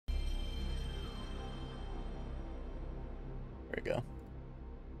we go.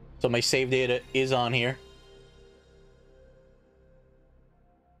 So my save data is on here.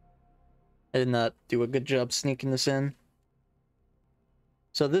 I did not do a good job sneaking this in.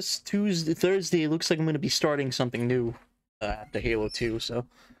 So this Thursday, it looks like I'm going to be starting something new after Halo 2, so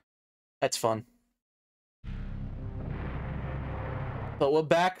that's fun. But we're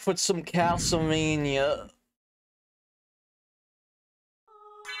back with some Castlevania.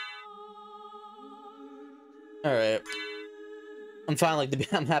 Alright. I'm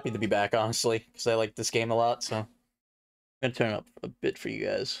happy to be back, honestly, because I like this game a lot, so I'm gonna turn up a bit for you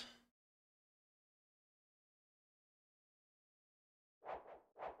guys.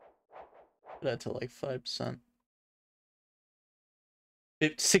 Put that to like 5%.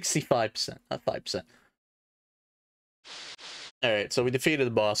 65%, not 5%. Alright, so we defeated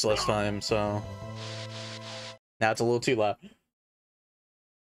the boss last time, so now it's a little too loud.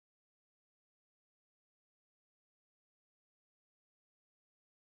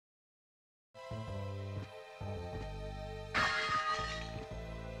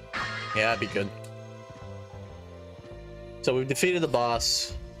 Yeah, that'd be good. So we've defeated the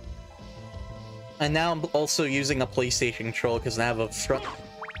boss. And now I'm also using a PlayStation controller because I have a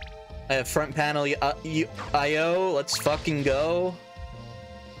front panel I/O. Let's fucking go.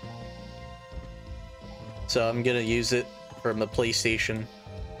 So I'm gonna use it from the PlayStation.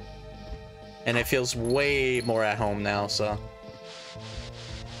 And it feels way more at home now, so.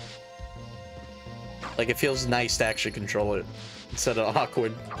 Like, it feels nice to actually control it instead of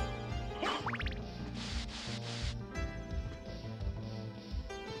awkward.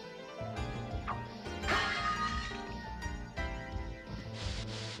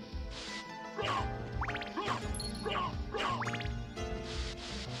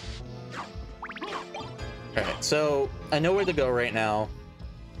 Alright, so I know where to go right now.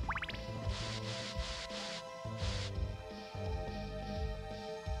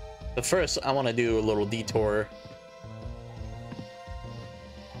 But first, I want to do a little detour.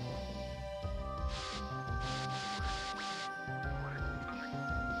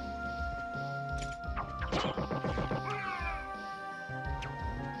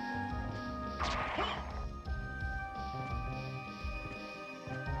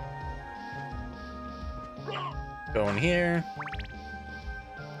 Going here.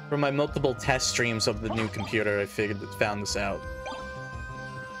 From my multiple test streams of the new computer, I found this out.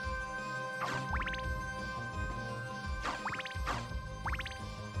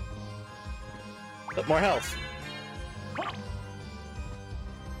 But more health.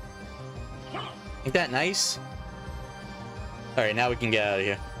 Ain't that nice? Alright, now we can get out of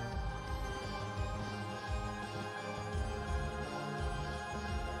here.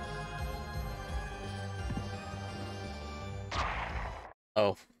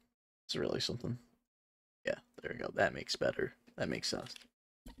 Oh, it's really something. Yeah, there we go. That makes better. That makes sense.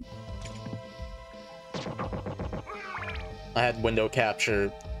 I had window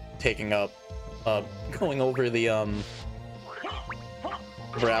capture taking up, going over the,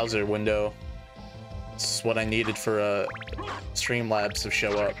 browser window. It's what I needed for, Streamlabs to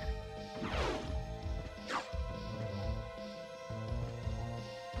show up.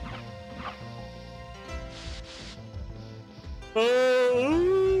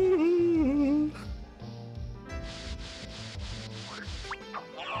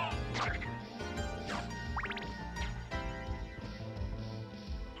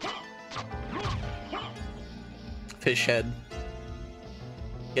 Fish head.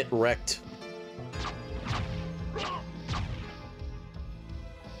 Get wrecked.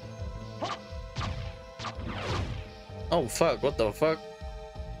 Oh fuck, what the fuck?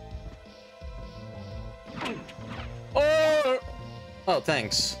 Oh! Oh,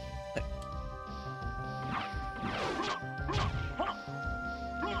 thanks.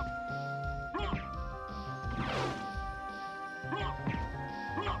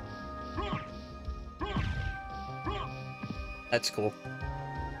 That's cool.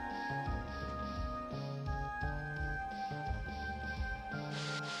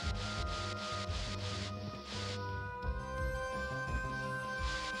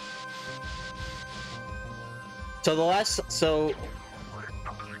 So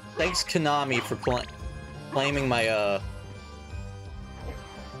thanks Konami for claiming my the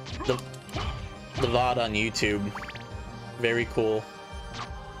VOD on YouTube. Very cool.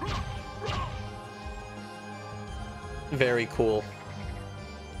 Very cool.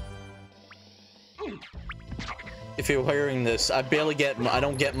 If you're hearing this, I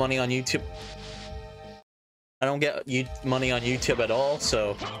don't get money on YouTube. I don't get money on YouTube at all,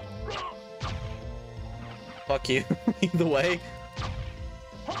 so fuck you. Either way.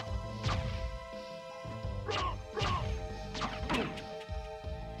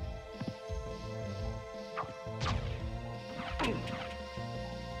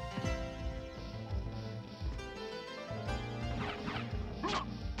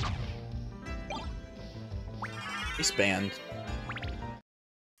 Nice band.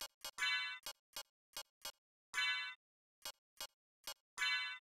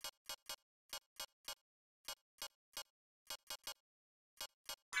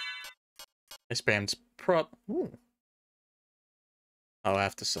 Nice band's prop. Ooh. Oh, I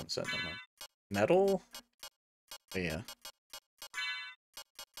have to sunset them. Metal? Oh, yeah.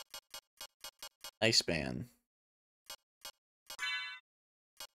 Nice band.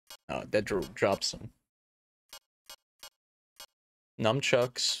 Oh, that drops some.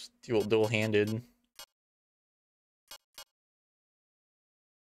 Nunchucks, dual-handed.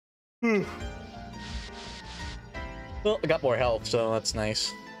 Well, I got more health, so that's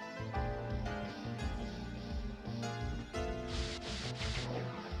nice.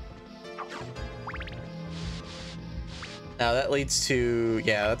 Now that leads to...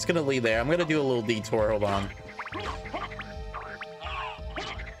 yeah, that's gonna lead there. I'm gonna do a little detour, hold on.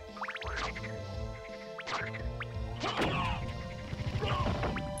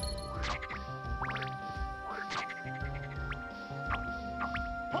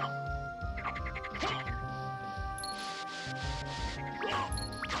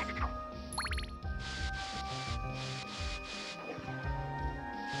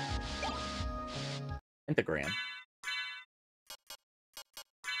 Pentagram.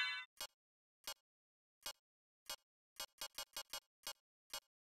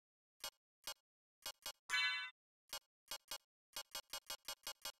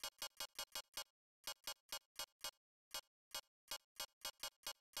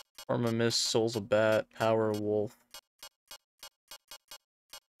 Armor Mist, Souls of Bat, Power Wolf.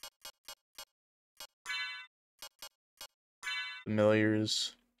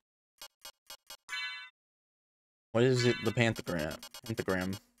 Familiars. What is it? The pentagram.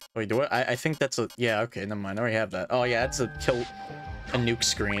 Pentagram. Wait, do I think that's a... yeah, okay, never mind. I already have that. Oh, yeah, it's a kill... a nuke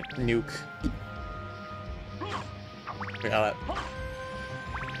screen. Nuke. We got that.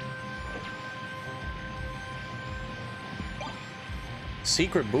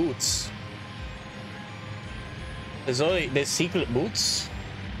 Secret boots. There's secret boots?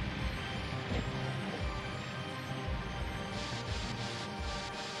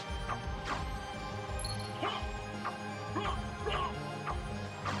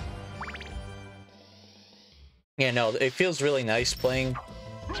 Yeah, no, it feels really nice playing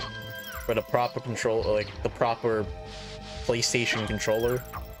with a proper control, like the proper PlayStation controller.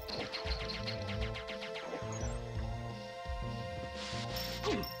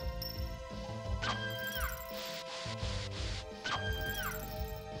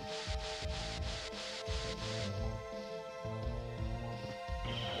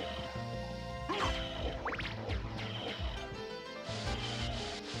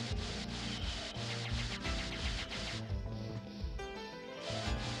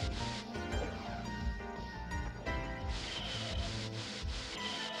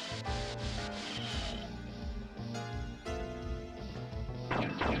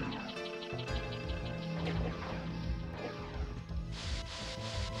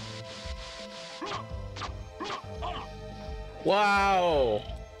 Wow!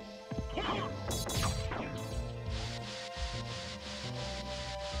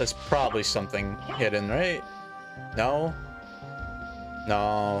 There's probably something hidden, right? No?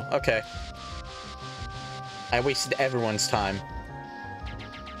 No. Okay. I wasted everyone's time.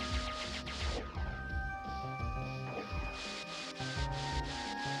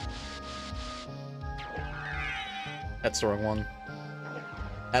 That's the wrong one.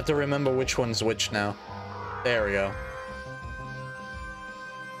 I have to remember which one's which now. There we go.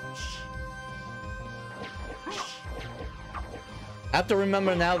 I have to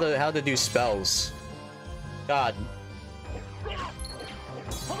remember now how to do spells. God.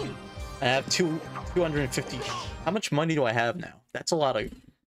 I have 250. How much money do I have now? That's a lot of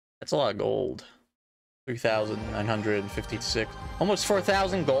gold. 3,956. Almost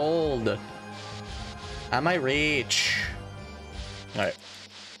 4,000 gold. I might reach. Alright.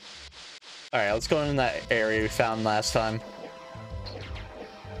 Alright, let's go in that area we found last time.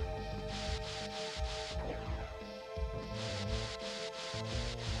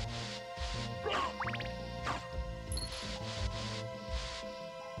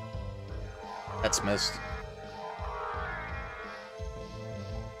 That's missed.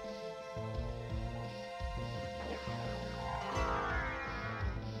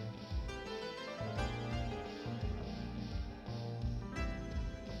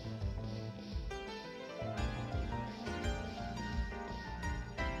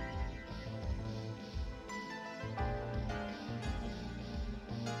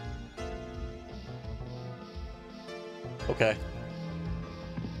 Okay.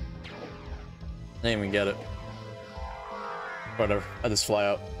 I didn't even get it. Whatever. I just fly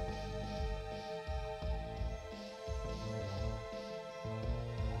out.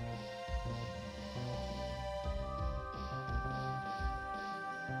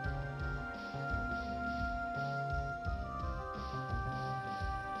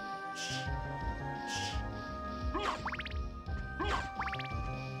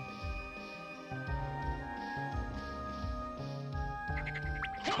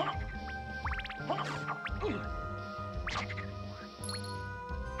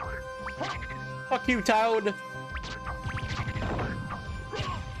 Fuck you, Toad!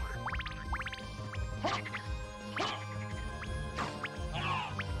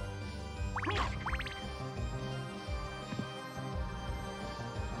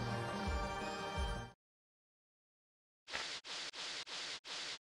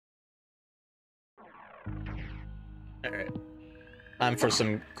 Alright. Time for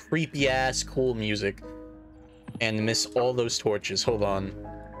some creepy-ass cool music. And miss all those torches. Hold on.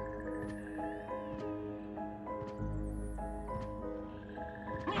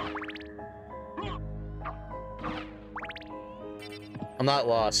 I'm not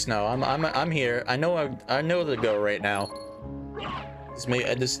lost. No, I'm here. I know to go right now.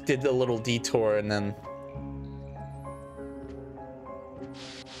 I just did a little detour and then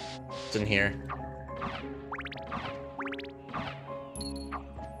it's in here.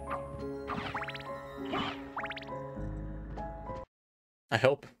 I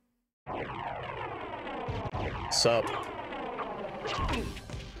hope. What's up?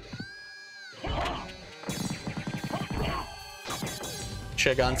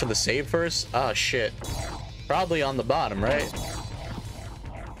 Should have gone for the save first? Oh, shit. Probably on the bottom, right?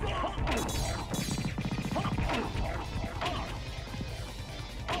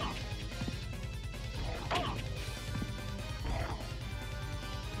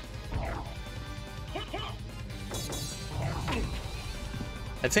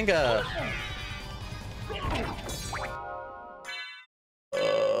 I think, I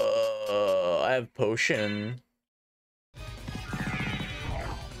have potion.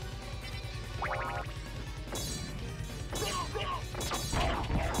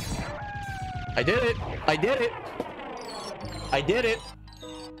 I did it! I did it! I did it!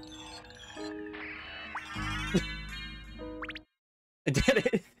 I did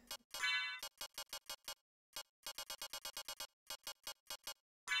it!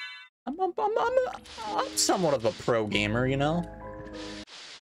 I'm somewhat of a pro gamer, you know?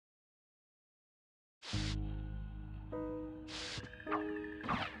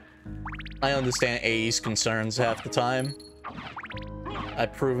 I understand AE's concerns half the time.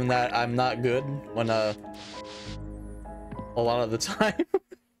 I've proven that I'm not good when, a lot of the time.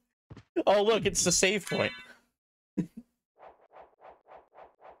 Oh, look, it's the save point.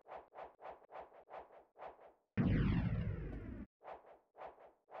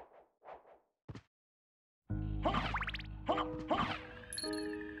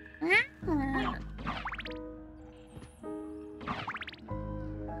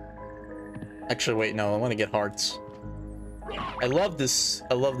 Actually, wait, no, I want to get hearts. I love this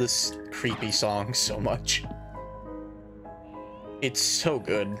creepy song so much. It's so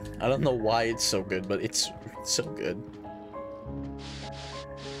good. I don't know why it's so good, but it's so good.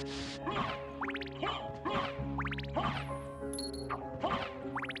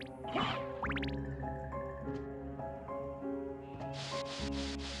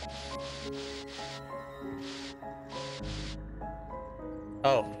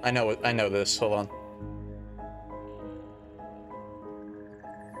 Oh, I know this. Hold on.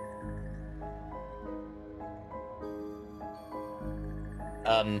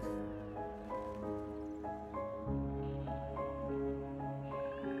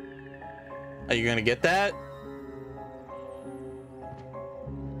 Are you gonna get that?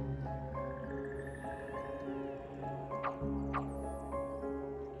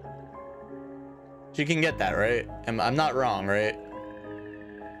 You can get that, right? I'm not wrong, right?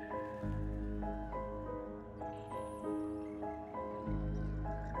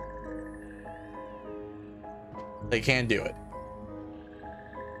 They can't do it.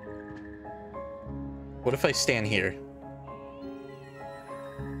 What if I stand here?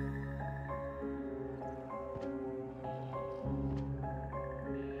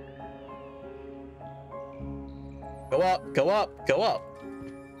 Go up, go up, go up.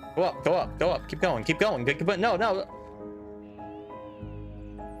 Go up, go up, go up. Keep going, keep going. No, no.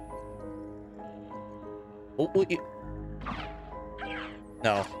 Oh,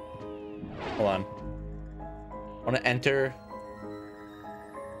 no. Hold on. I want to enter.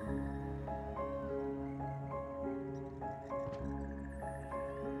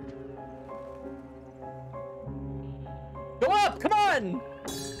 Go up! Come on!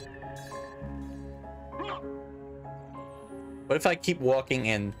 What if I keep walking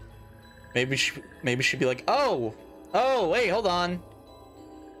in? Maybe she'd be like, oh! Oh, wait, hold on.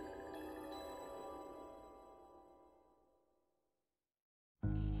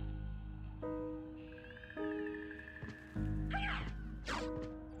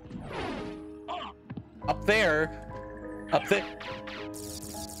 Up there. Up there.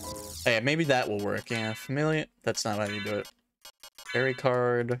 Hey, maybe that will work. Yeah, familiar. That's not how you do it. Fairy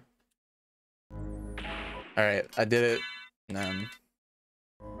card. Alright, I did it.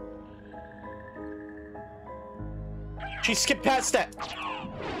 She skipped past that.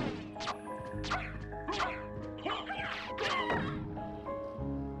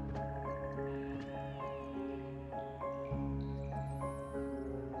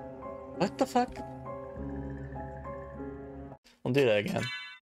 What the fuck? We'll do that again.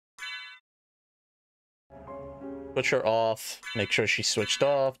 Switch her off. Make sure she switched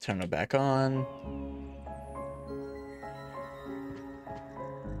off. Turn her back on.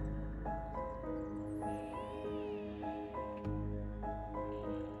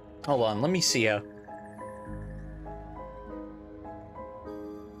 Hold on, let me see how.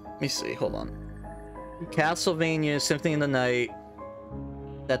 Let me see, hold on. Castlevania, Symphony in the Night.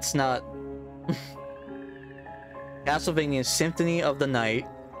 That's not... Castlevania, Symphony of the Night.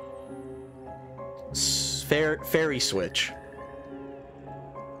 Fairy Switch.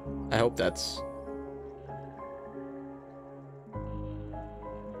 I hope that's...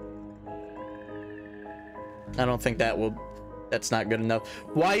 I don't think that will... That's not good enough.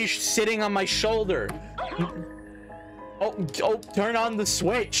 Why are you sitting on my shoulder? Oh, turn on the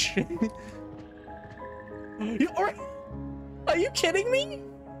switch. Are you kidding me?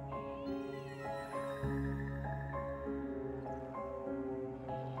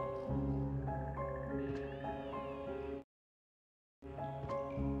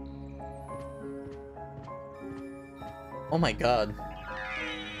 Oh my god.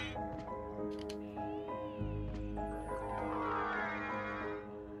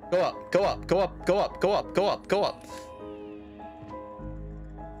 Go up, go up, go up, go up, go up, go up, go up.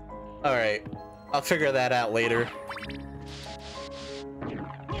 Alright. I'll figure that out later.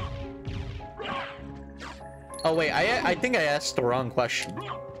 Oh wait, I think I asked the wrong question.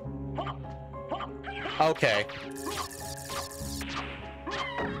 Okay.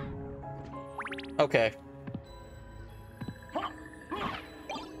 Okay.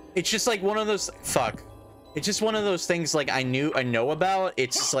 It's just like one of those... Fuck. It's just one of those things like I know about.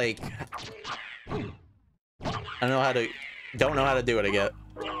 It's like... I don't know how to... Don't know how to do it again.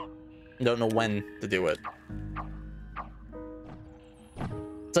 Don't know when to do it.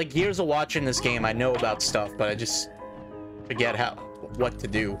 It's like years of watching this game. I know about stuff, but I just forget what to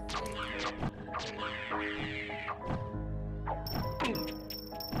do.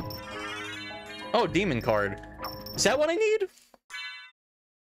 Oh, demon card. Is that what I need?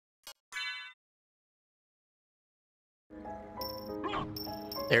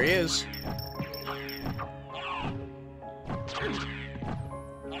 There he is.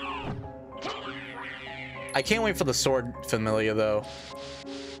 I can't wait for the sword familiar, though.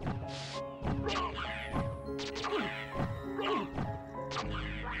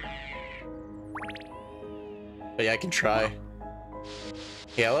 But yeah, I can try.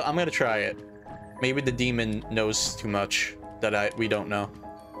 Yeah, I'm gonna try it. Maybe the demon knows too much that we don't know.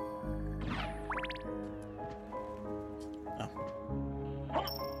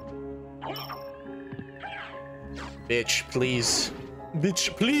 Bitch, please.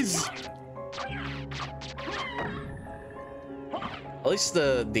 Bitch, please. At least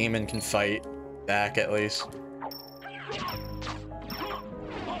the demon can fight back, at least.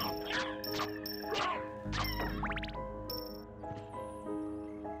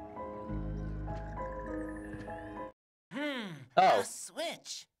 Oh.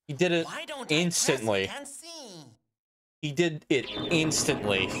 Switch. He did it instantly. He did it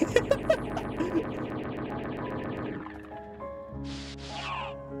instantly.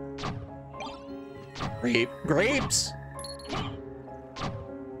 Grapes.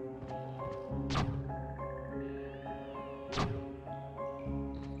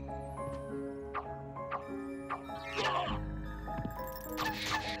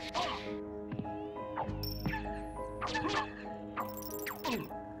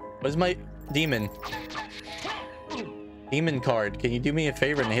 Where's my demon? Demon card. Can you do me a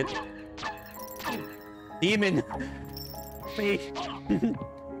favor and hit demon? Me.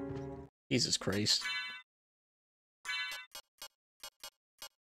 Jesus Christ.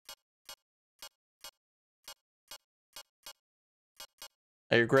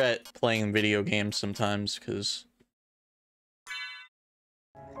 I regret playing video games sometimes because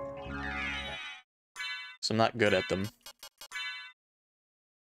So I'm not good at them.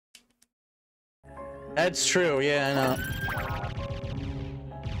 That's true, yeah, I know.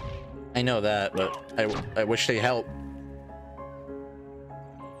 I know that, but I wish they help.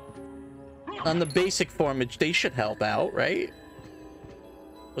 On the basic form, they should help out, right?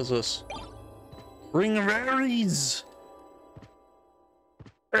 What's this? Ring of Aries!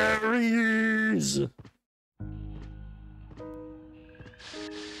 Aries!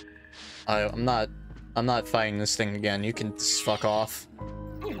 I'm not fighting this thing again. You can just fuck off.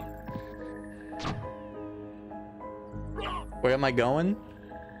 Where am I going?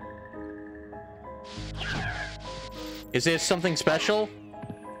 Is there something special?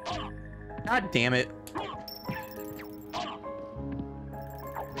 God damn it.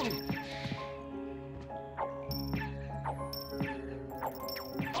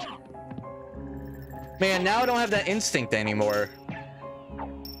 Man, now I don't have that instinct anymore.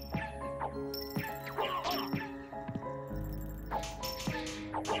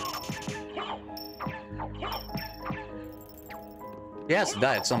 He has to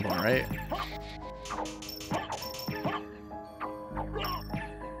die at some point, right?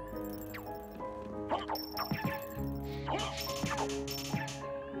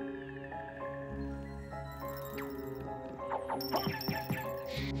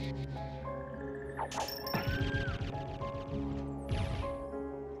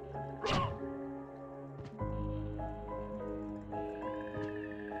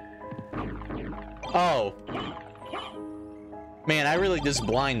 Oh. Man, I really just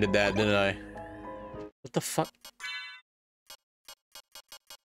blinded that, didn't I? What the fuck?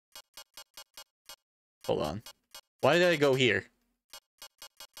 Hold on. Why did I go here?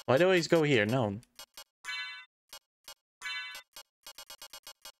 Why do I always go here? No.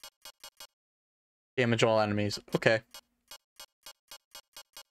 Damage all enemies. Okay.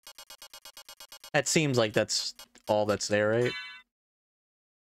 That seems like that's all that's there, right?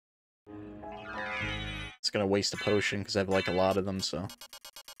 It's gonna waste a potion because I have like a lot of them, so.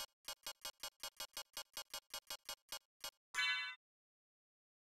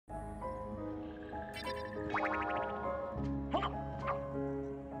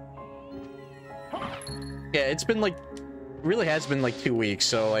 Yeah, it's been like, really has been like 2 weeks,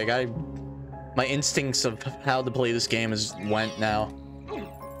 so like my instincts of how to play this game is went now.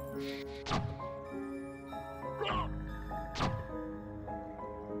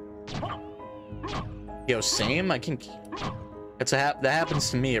 Yo, same. I can. That happens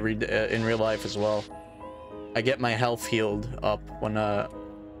to me every day in real life as well. I get my health healed up when I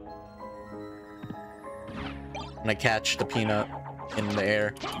catch the peanut in the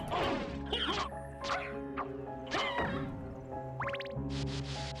air.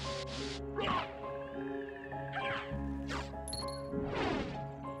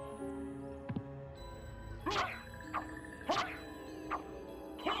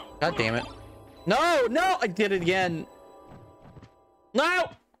 God damn it. No, no, I did it again.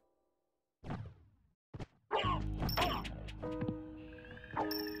 No!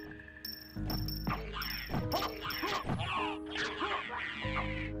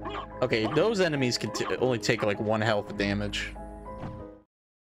 Okay, those enemies can only take like 1 health of damage.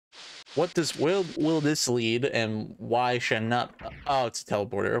 What does will this lead, and why should not? Oh, it's a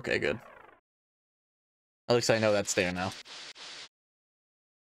teleporter. Okay, good. At least I know that's there now.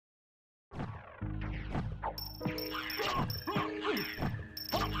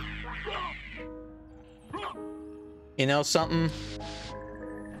 You know something?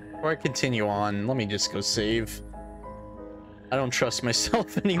 Before I continue on, let me just go save. I don't trust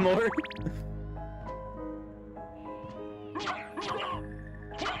myself anymore.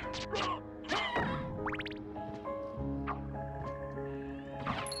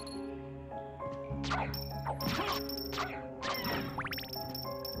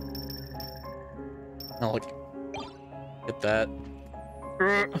 Oh, look. Get that.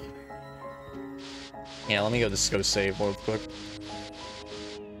 Yeah, let me just go save real quick.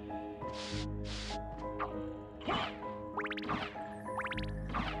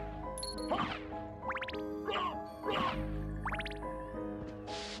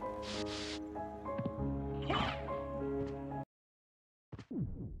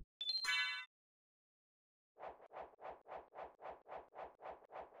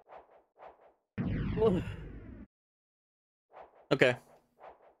 Okay.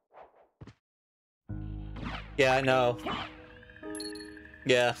 Yeah, I know.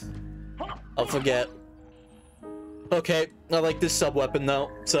 Yeah. I'll forget. Okay, I like this sub-weapon though,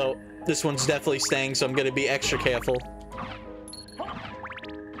 so this one's definitely staying, so I'm gonna be extra careful.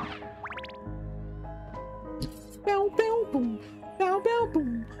 Bow bow boom. Bow bow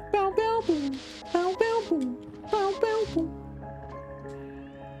boom. Bow bow boom. Bow bow boom.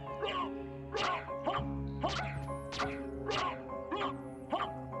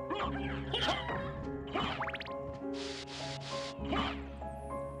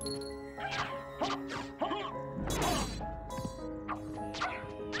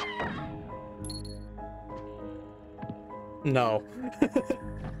 No.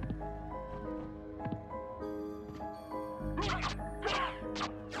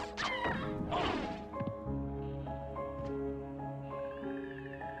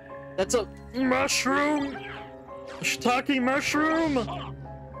 That's a mushroom! Shiitake mushroom!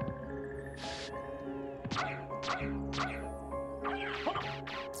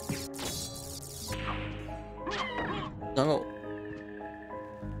 No.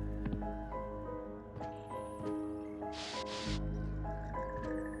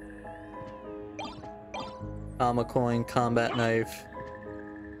 Comma coin, combat knife.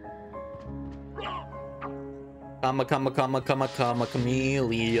 Comma,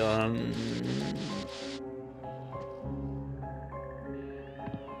 chameleon.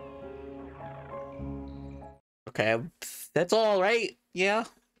 Okay, that's all right. Yeah.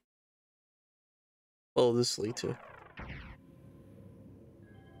 Oh, this lead to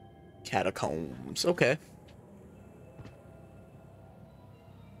catacombs. Okay.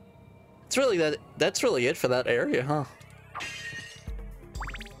 It's really that's really it for that area, huh?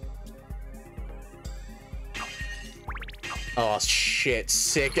 Oh shit,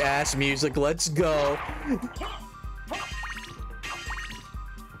 sick ass music. Let's go.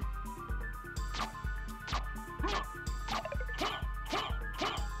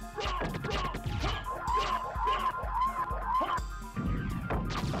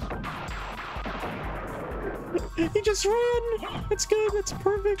 He just ran. That's good. That's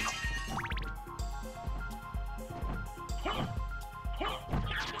perfect.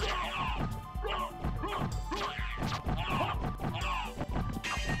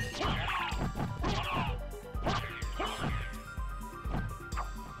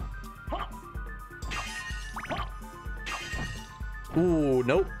 Ooh,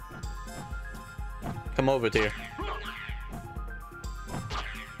 nope. Come over here.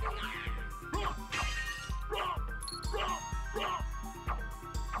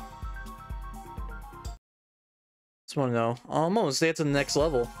 Just want to know. Almost there to the next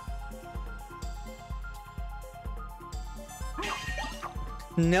level.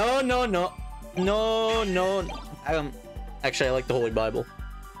 No, no, no. No, no. Actually, I like the Holy Bible.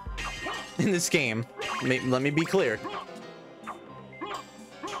 In this game. Let me be clear.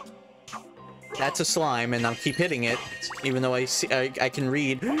 That's a slime, and I'll keep hitting it, even though I can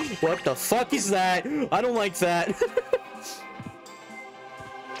read. What the fuck is that? I don't like that.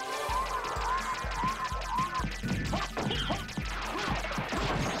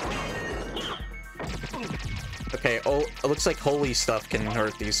 Okay, oh, it looks like holy stuff can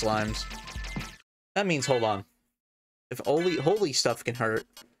hurt these slimes. That means, hold on. If holy stuff can hurt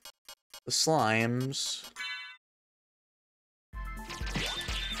the slimes...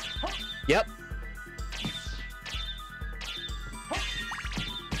 Yep.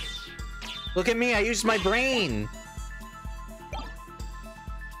 Look at me, I used my brain!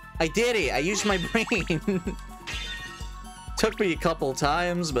 I did it, I used my brain! Took me a couple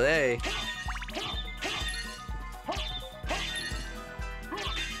times, but hey.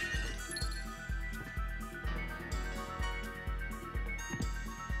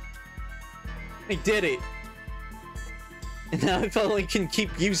 I did it! And now I probably can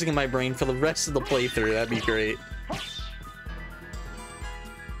keep using my brain for the rest of the playthrough, that'd be great.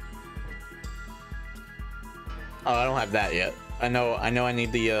 Oh, I don't have that yet. I know I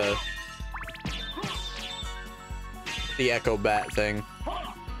need the Echo Bat thing.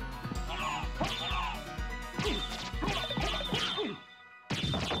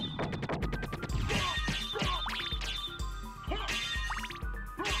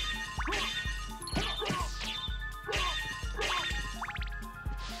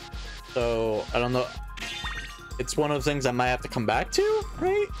 So, I don't know. It's one of those things I might have to come back to,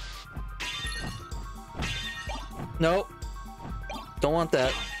 right? Nope. Don't want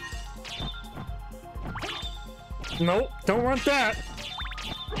that. Nope, don't want that.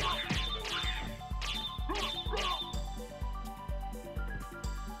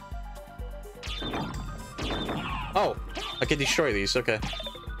 Oh, I can destroy these, okay.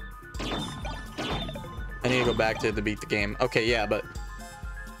 I need to go back to beat the game. Okay, yeah, but...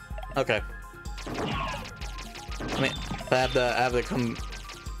 Okay. I mean, I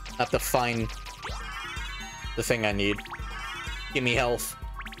have to find the thing I need. Give me health.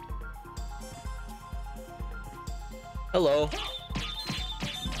 Hello.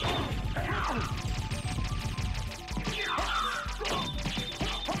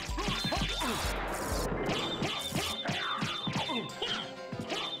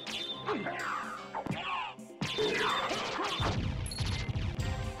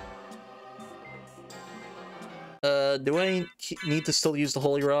 Do I need to still use the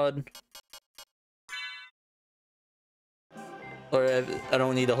Holy Rod? Or I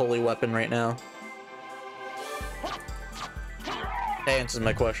don't need a holy weapon right now? That answers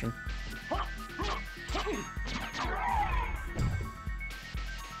my question.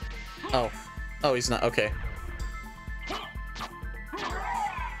 Oh. Oh, he's not. Okay.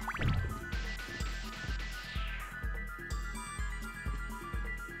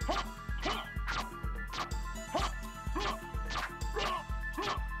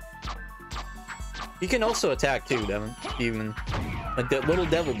 He can also attack too, Devin. Even like that little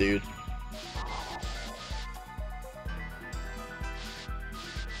devil dude.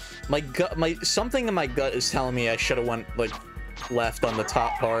 My gut, something in my gut is telling me I should have went like left on the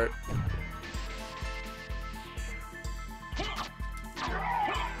top part.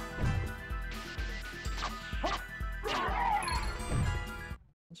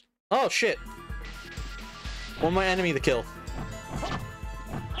 Oh shit! One more enemy to kill.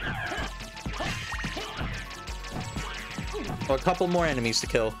 Or a couple more enemies to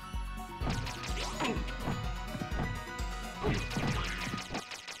kill.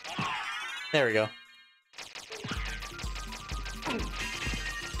 There we go.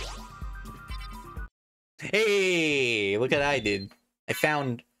 Hey, look at what I did. I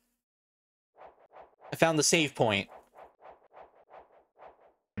found the save point.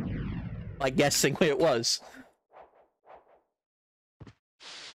 By guessing where it was.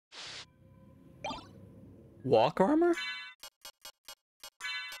 Walk armor?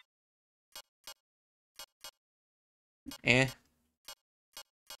 Eh.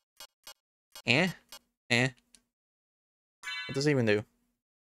 What does it even do?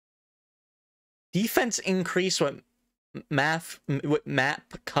 Defense increase with map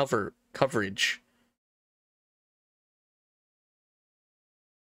coverage.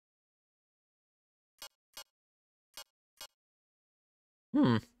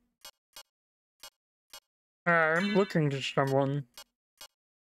 I'm looking to someone.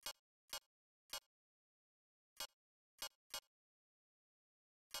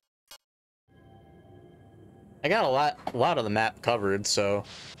 I got a lot of the map covered, so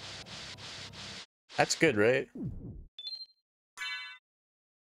that's good, right?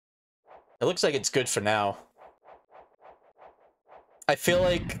 It looks like it's good for now. I feel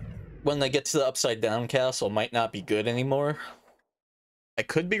like when they get to the upside down castle, it might not be good anymore. I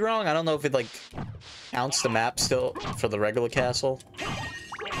could be wrong. I don't know if it like counts the map still for the regular castle.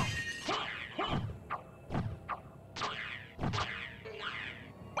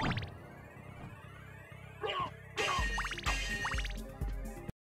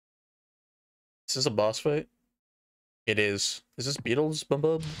 Is this a boss fight? It is. Is this Beatles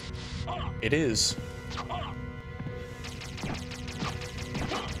Bum? It is.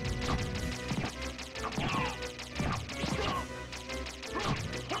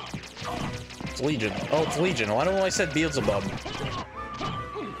 It's Legion. Oh, it's Legion. Why don't I said Beelzebub?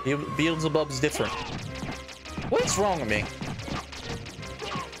 Beelzebub's different. What's wrong with me?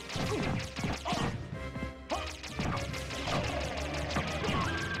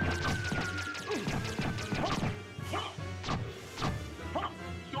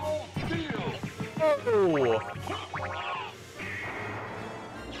 Oh.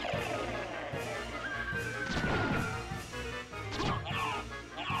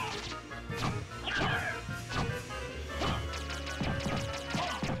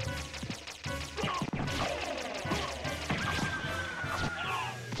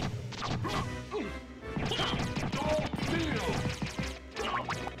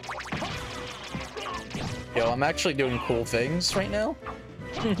 Yo, I'm actually doing cool things right now.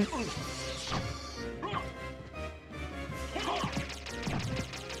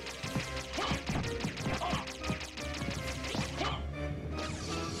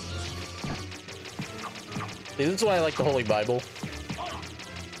 This is why I like the Holy Bible.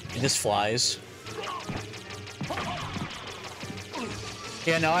 It just flies.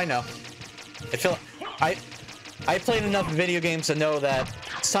 Yeah, no, I know. I feel I played enough video games to know that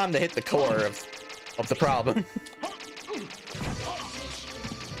it's time to hit the core of the problem.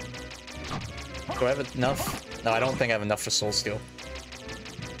 Do I have enough? No, I don't think I have enough for Soul Steel.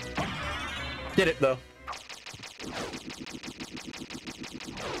 Did it though.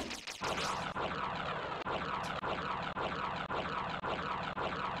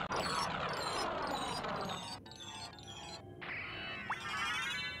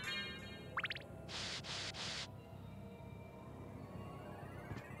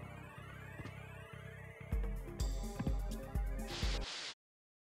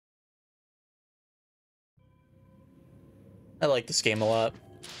 I like this game a lot.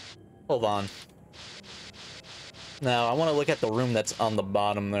 Hold on. No, I want to look at the room that's on the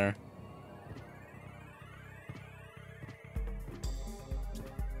bottom there.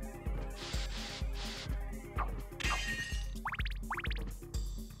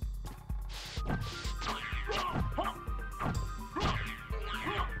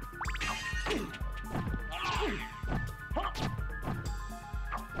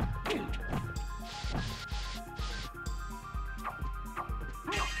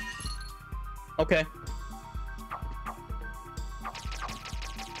 Okay.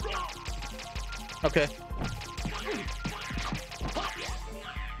 Okay.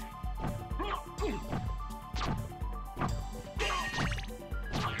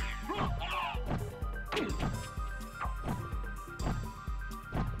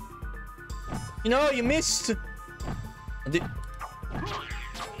 You know, you missed.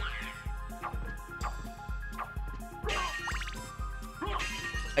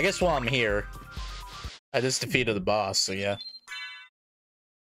 I guess while I'm here, I just defeated the boss, so yeah.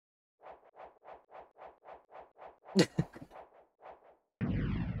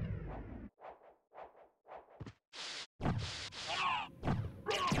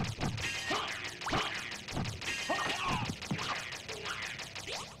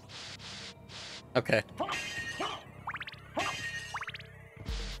 Okay.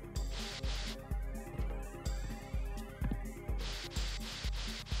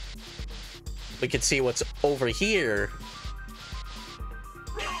 We can see what's over here.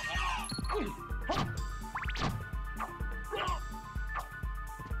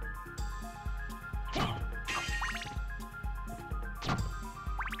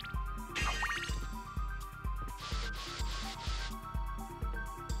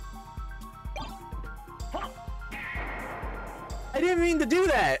 I didn't mean to do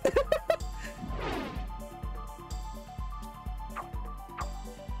that. What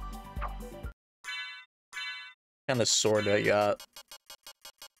kind of sword I got?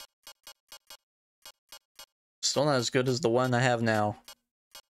 Still not as good as the one I have now.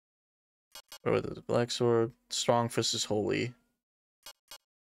 Or the black sword, strong fist is holy.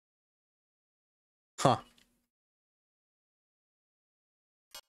 Huh.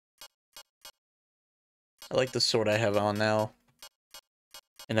 I like the sword I have on now.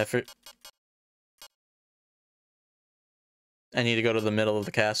 And I need to go to the middle of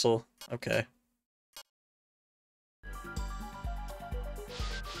the castle. Okay.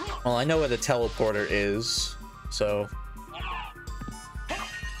 Well, I know where the teleporter is, so...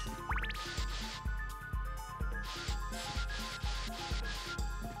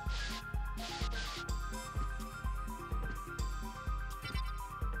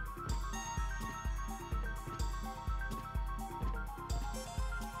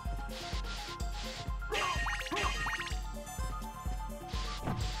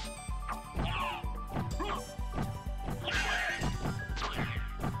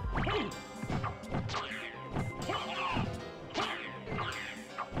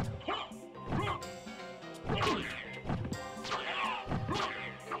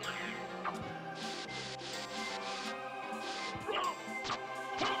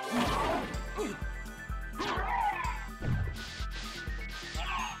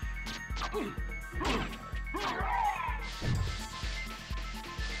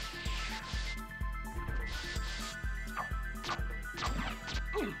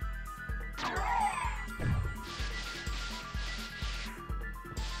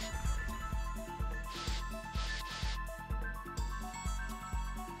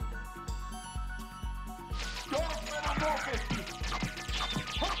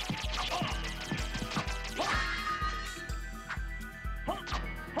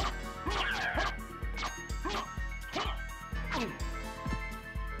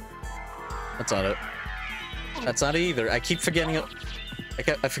 That's not it. That's not it either. I keep forgetting it.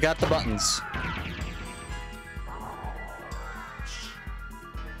 I forgot the buttons.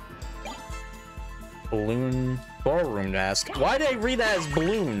 Balloon ballroom mask. Why did I read that as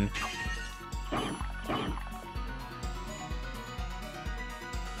balloon? I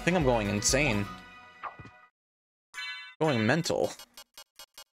think I'm going insane. Going mental.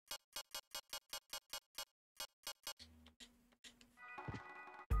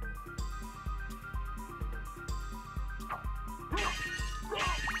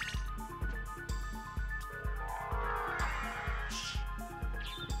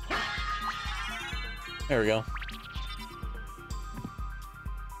 There we go.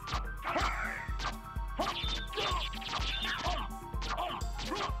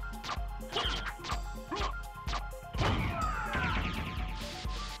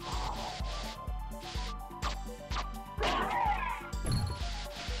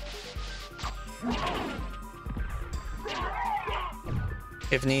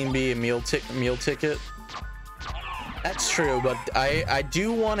 If need be, a meal ticket. That's true, but I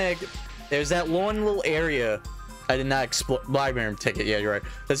do want to. There's that one little area I did not explore. Library ticket. Yeah, you're right.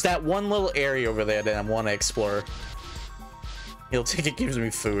 There's that one little area over there that I want to explore. Meal ticket gives me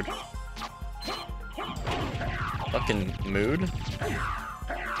food. Fucking mood.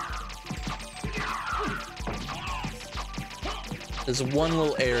 There's one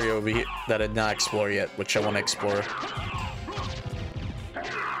little area over here that I did not explore yet, which I want to explore.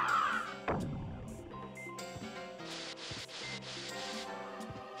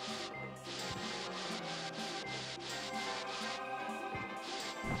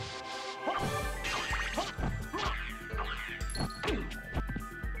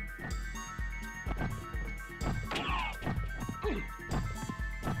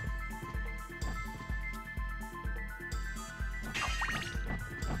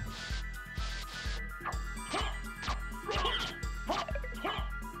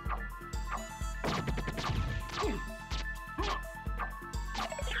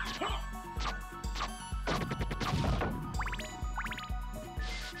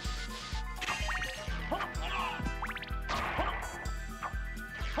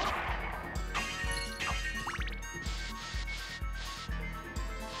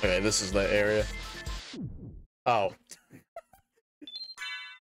 Okay, this is the area. Oh.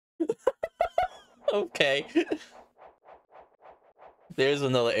 Okay. There's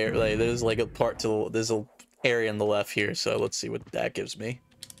another area. Like, there's like a part to there's a area on the left here. So let's see what that gives me.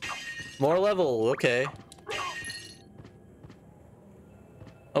 More level. Okay.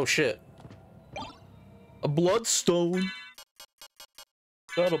 Oh shit. A bloodstone.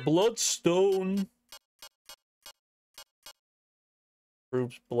 Got a bloodstone.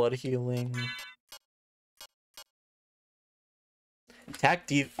 Improves blood healing. Attack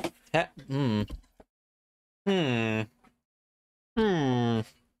deep. Oh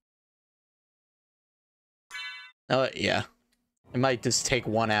yeah. It might just take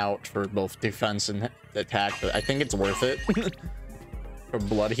one out for both defense and attack, but I think it's worth it. For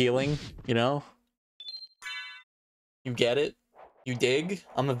blood healing, you know? You get it? You dig?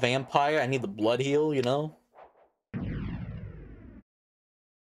 I'm a vampire, I need the blood heal, you know?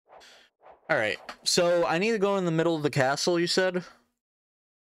 Alright, so I need to go in the middle of the castle, you said?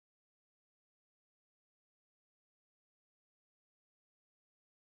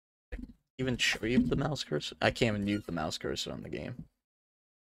 Even show you the mouse cursor? I can't even use the mouse cursor on the game.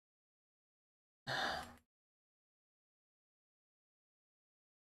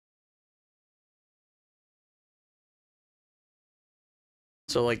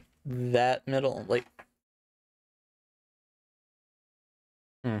 So, like, that middle, like...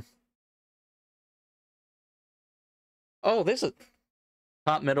 Oh, there's a...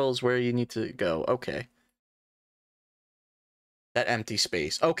 Top middle is where you need to go. Okay. That empty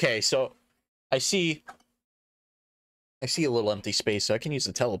space. Okay, so... I see a little empty space, so I can use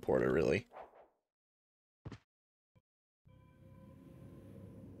the teleporter, really.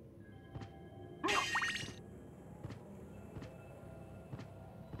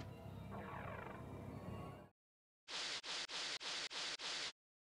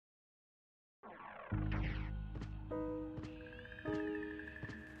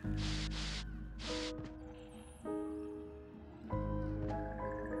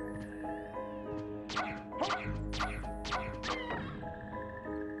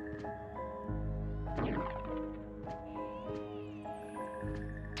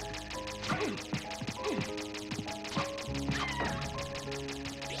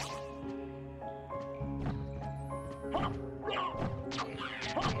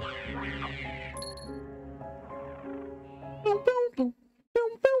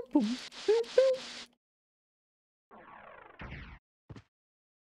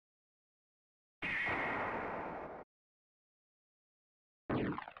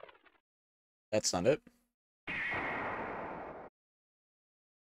 That's not it.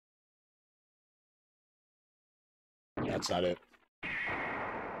 That's not it.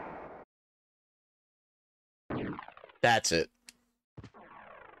 That's it.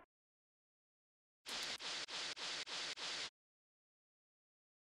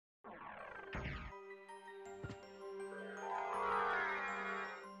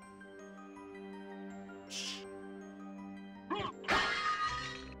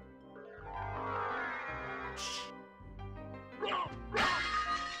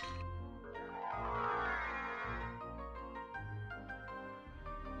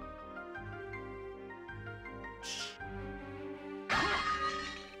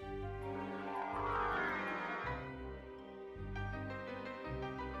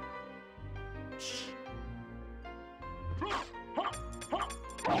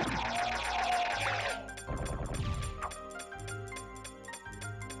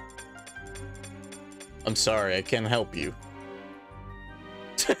 I'm sorry, I can't help you.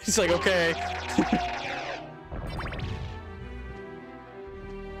 It's like, okay.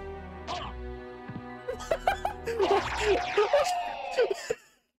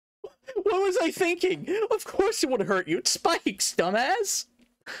 What was I thinking? Of course it would hurt you. It's spikes, dumbass.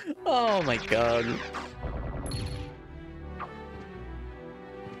 Oh my god.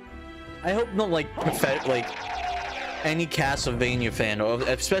 I hope no, like, any Castlevania fan, or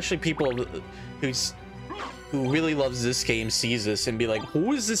especially people who really loves this game, sees this and be like,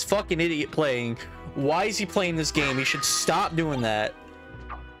 who is this fucking idiot playing? Why is he playing this game? He should stop doing that.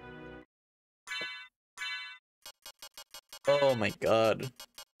 Oh my god.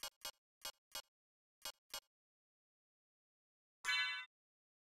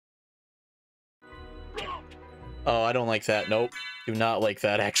 Oh, I don't like that. Nope. Do not like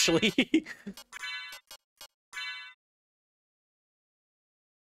that, actually.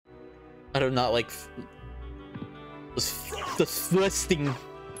 I do not like the thrusting.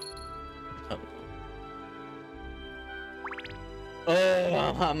 I'm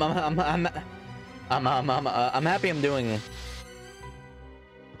happy I'm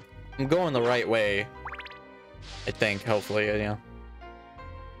going the right way. I think, hopefully, yeah.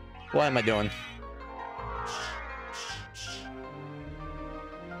 What am I doing?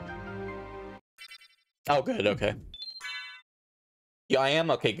 Oh, good, okay. Yeah, I am?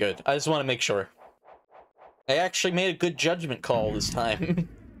 Okay, good. I just want to make sure. I actually made a good judgment call this time.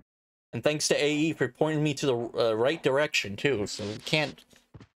 And thanks to AE for pointing me to the right direction, too. So we can't...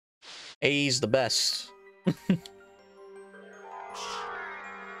 AE's the best.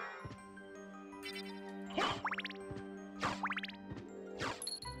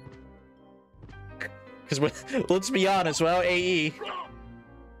 Because, let's be honest, without AE...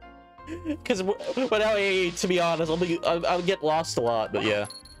 Because without AE, to be honest, I'll get lost a lot, but yeah.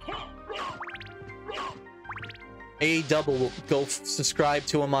 AE Double, go subscribe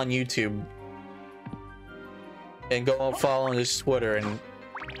to him on YouTube. And go follow on his Twitter and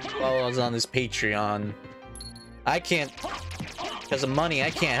follow us on his Patreon. I can't, because of money, I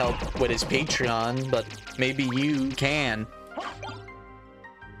can't help with his Patreon, but maybe you can.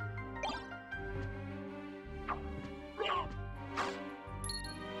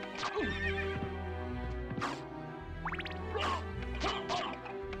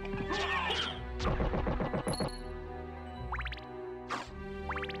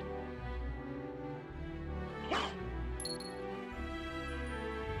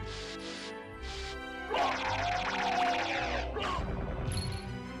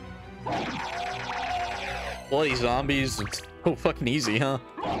 Bloody zombies, it's so fucking easy, huh?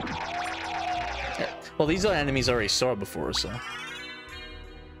 Well, these are enemies I already saw before, so.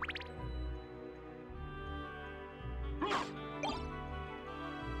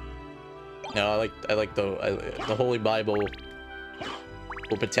 No, I like the Holy Bible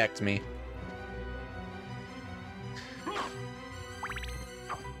will protect me.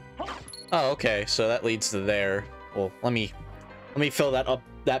 Oh, okay, so that leads to there. Well, let me fill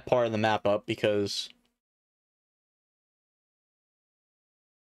that part of the map up, because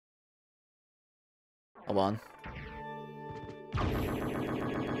hold on.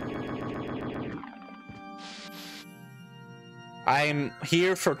 I'm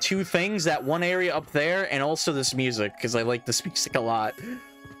here for two things, that one area up there and also this music, because I like this music a lot.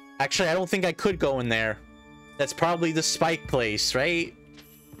 Actually, I don't think I could go in there. That's probably the spike place, right?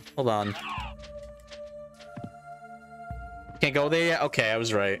 Hold on. Can't go there yet? Okay, I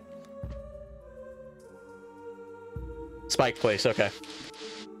was right. Spike place, okay.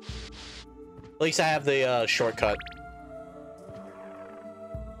 At least I have the shortcut.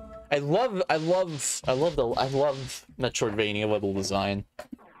 I love Metroidvania level design,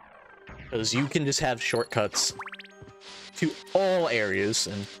 because you can just have shortcuts to all areas,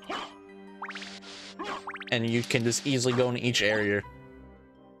 and you can just easily go in each area.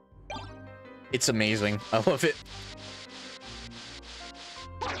 It's amazing. I love it.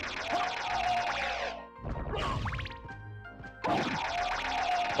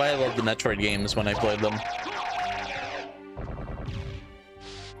 Why I love the Metroid games when I played them.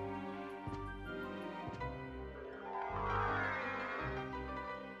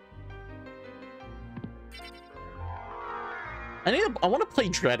 I want to play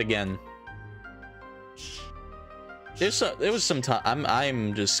Dread again. There was some time.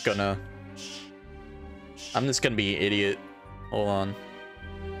 I'm just gonna be an idiot. Hold on.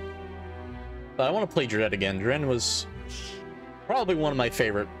 But I want to play Dread again. Dread was probably one of my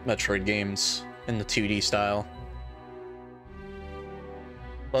favorite Metroid games in the 2D style.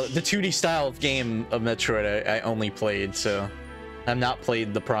 Well, the 2D style of game of Metroid I only played, so I've not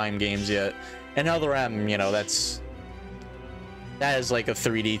played the Prime games yet. And Other M, you know, that is like a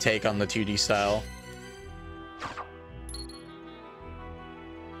 3D take on the 2D style.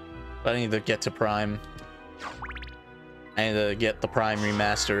 But I need to get to Prime. I need to get the Prime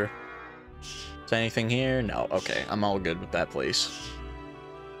remaster. Is there anything here? No. Okay, I'm all good with that place.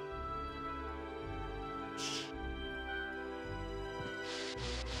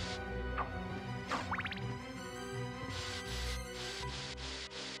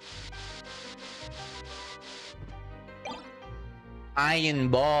 Iron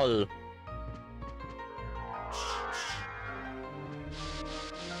Ball.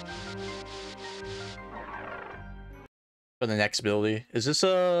 For the next ability. Is this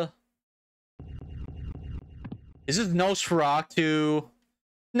Nosferatu?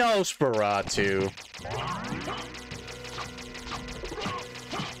 Nosferatu.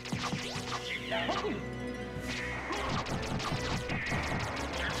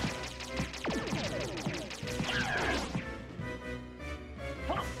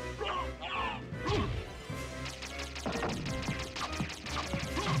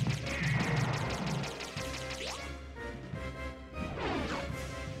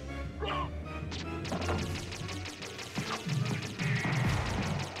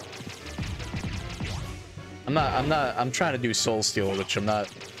 I'm trying to do Soul Steal, which I'm not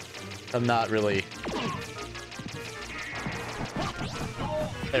really.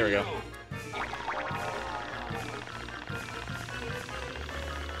 There we go.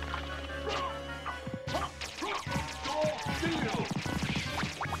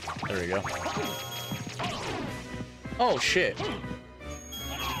 There we go. Oh shit.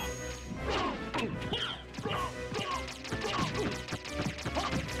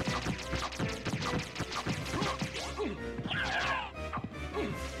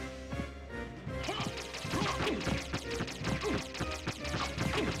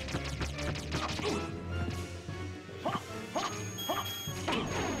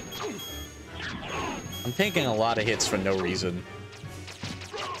 I'm taking a lot of hits for no reason.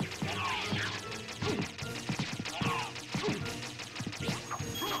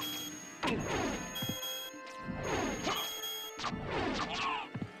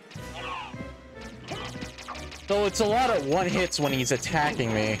 So it's a lot of one hits when he's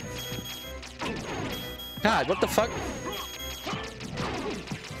attacking me. God, what the fuck?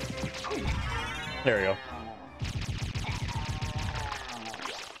 There we go.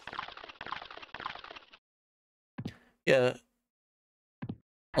 Yeah.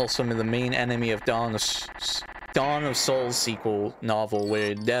 Also, the main enemy of Dawn of Souls sequel novel,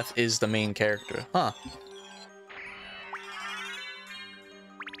 where death is the main character. Huh.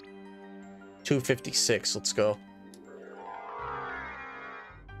 256, let's go.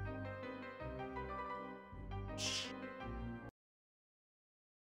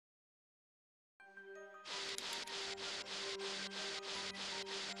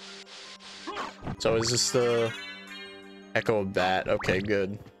 So is this the Echo of Bat? Okay,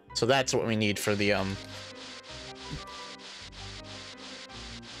 good. So that's what we need for the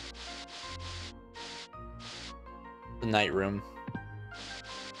night room.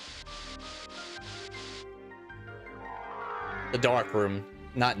 The dark room,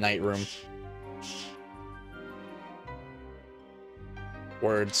 not night room.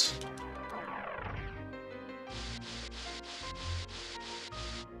 Words.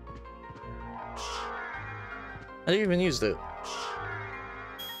 I didn't even use it.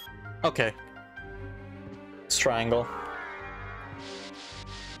 Okay. It's triangle.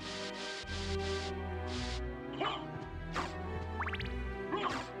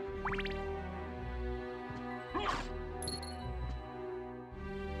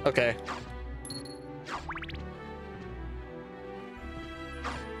 Okay.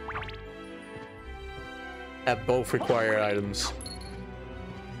 Have both required items.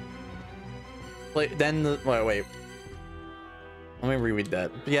 Then the wait. Let me reread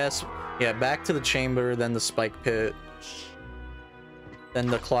that. Yes, yeah, back to the chamber, then the spike pit, then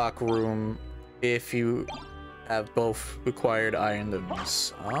the clock room if you have both required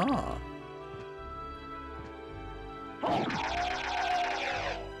items. Ah.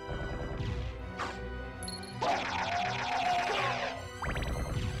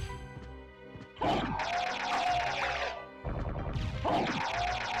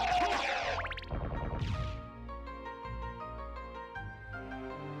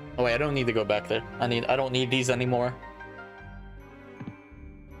 Oh wait, I don't need to go back there. I don't need these anymore.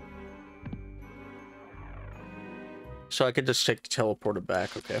 So I could just take the teleporter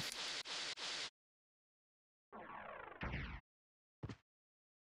back, okay.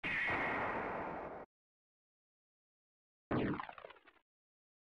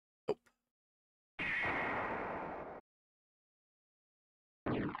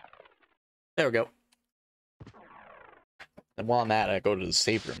 There we go. And while I'm at it, I go to the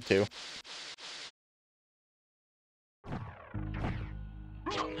save room too.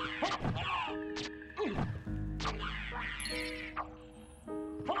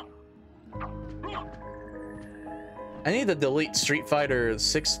 I need to delete Street Fighter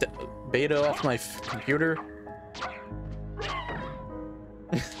 6 beta off my computer.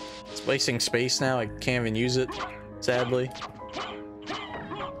 It's wasting space now. I can't even use it, sadly.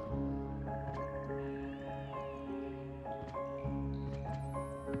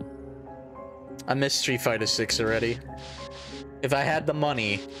 I miss Street Fighter 6 already. If I had the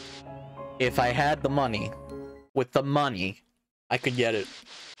money, with the money, I could get it.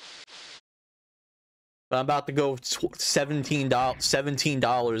 But I'm about to go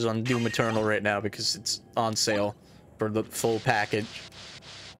 $17 on Doom Eternal right now because it's on sale for the full package.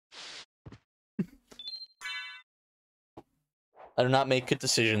 I do not make good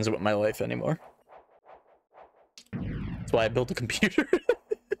decisions with my life anymore. That's why I built a computer.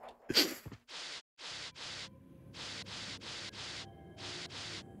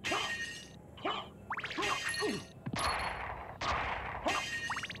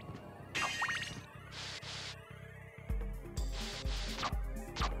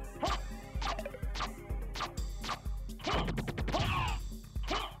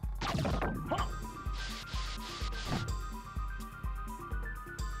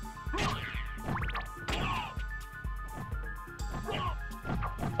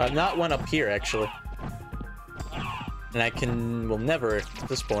 I've not went up here, actually. And I will never, at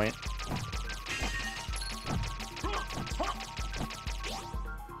this point.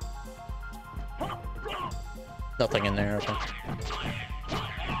 Nothing in there, okay.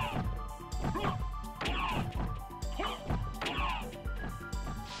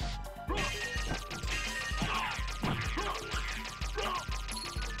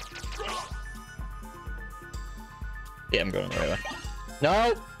 Yeah, I'm going the right way.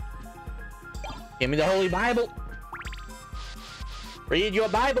 No! Give me the Holy Bible! Read your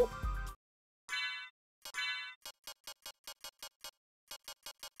Bible!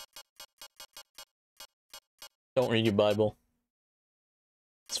 Don't read your Bible.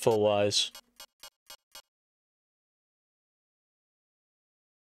 It's full of lies.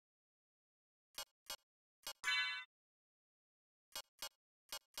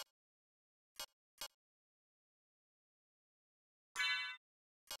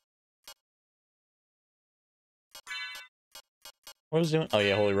 What was it doing? Oh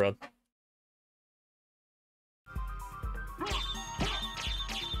yeah, Holy Road.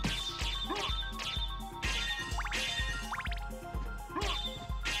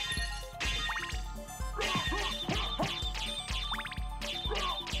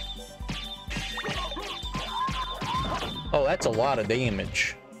 Oh, that's a lot of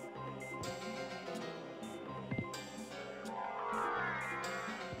damage.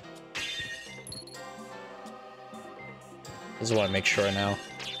 This is what I make sure I know.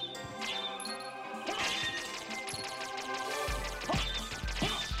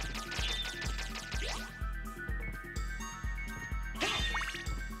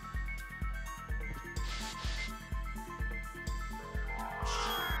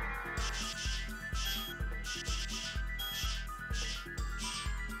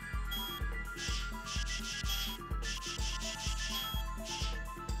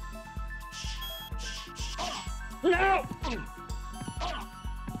 No!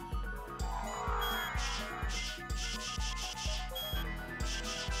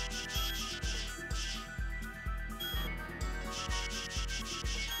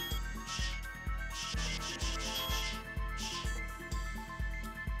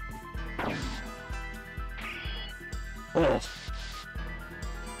 Oh.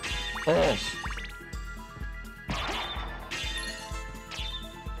 Oh.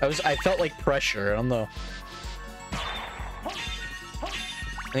 I felt like pressure. I don't know.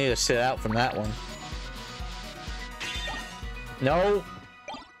 I need to sit out from that one. No.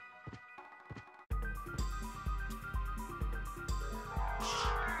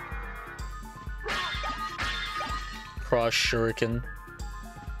 Cross shuriken.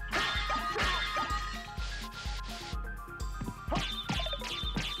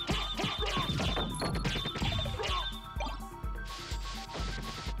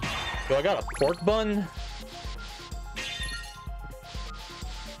 Do I got a pork bun?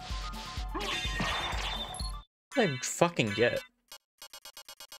 What did I fucking get?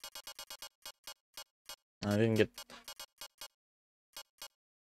 I didn't get...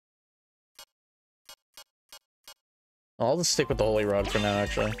 I'll just stick with the Holy Rod for now,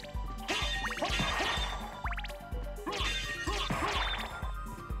 actually.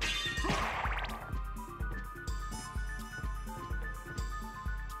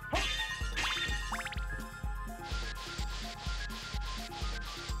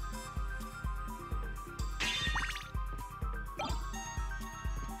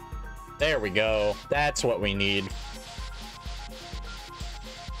 There we go. That's what we need.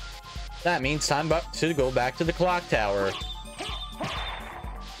 That means time to go back to the clock tower.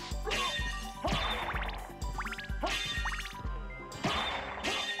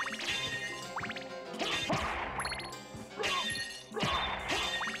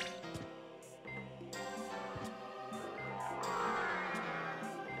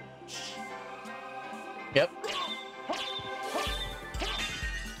 Yep.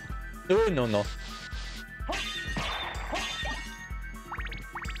 Oh, no, no.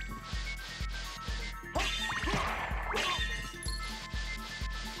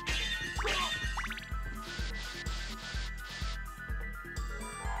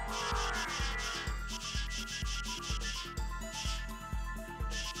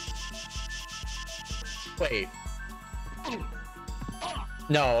 Wait.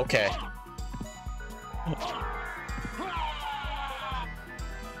 No, okay.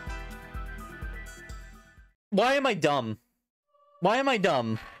 Why am I dumb? Why am I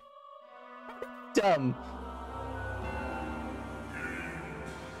dumb? Dumb.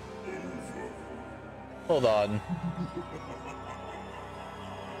 Hold on.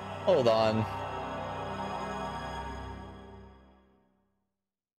 Hold on.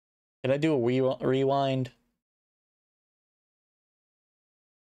 Can I do a rewind?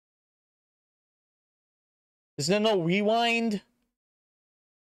 Is there no rewind?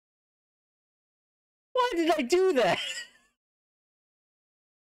 Why did I do that?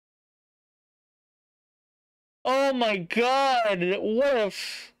 Oh my god, what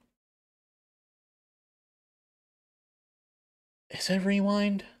if... Is that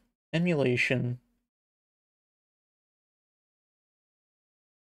rewind? Emulation.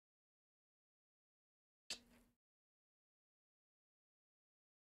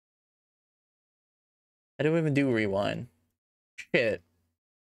 I don't even do rewind. Shit.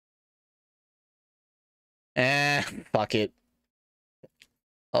 Fuck it.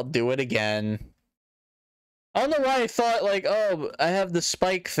 I'll do it again. I don't know why I thought, like, oh, I have the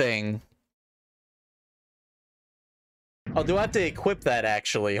spike thing. Oh, do I have to equip that,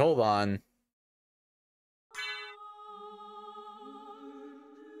 actually? Hold on.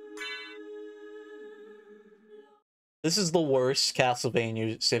 This is the worst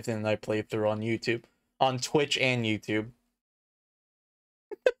Castlevania Symphony I played through on YouTube. On Twitch and YouTube.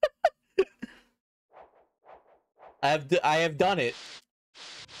 I have done it.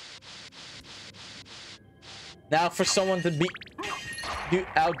 Now for someone to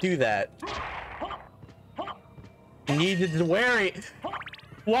outdo that. Needed to wear it.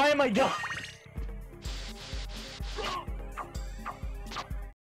 Why am I done?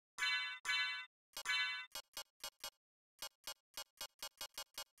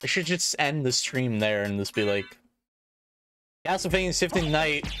 I should just end the stream there and just be like, Castlevania Symphony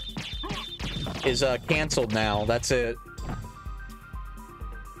Night is canceled now. That's it.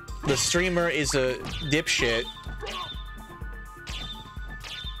 The streamer is a dipshit.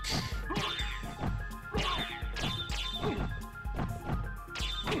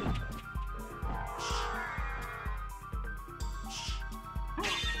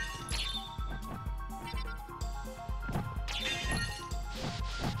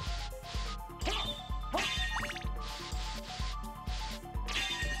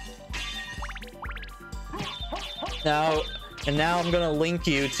 Now I'm gonna link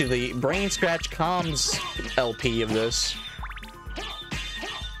you to the Brain Scratch Comms LP of this.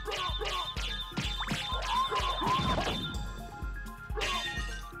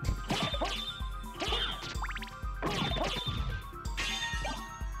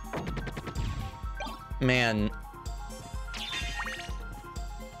 Man.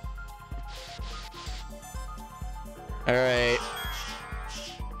 All right.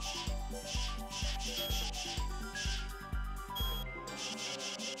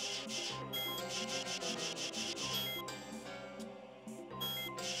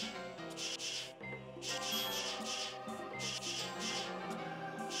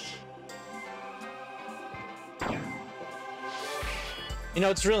 You know,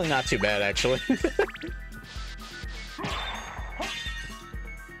 it's really not too bad, actually.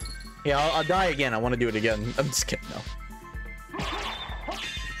 Yeah, I'll die again. I want to do it again. I'm just kidding, though.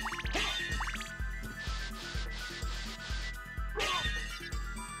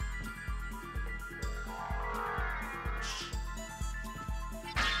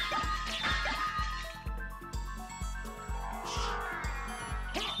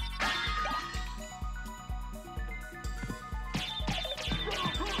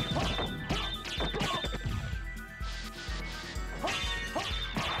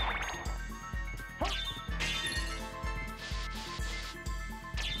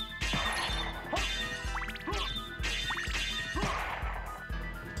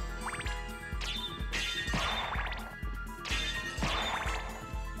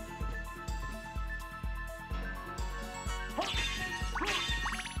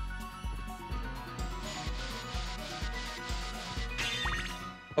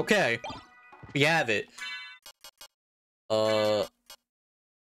 Okay. We have it.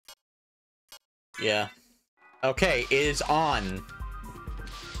 Yeah. Okay, it is on.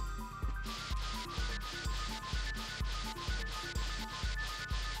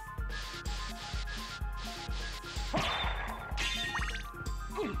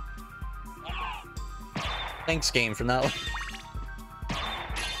 Thanks, game, for that one.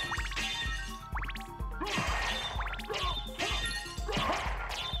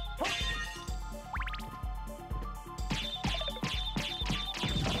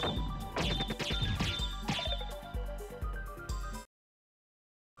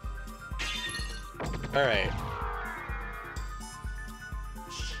 All right.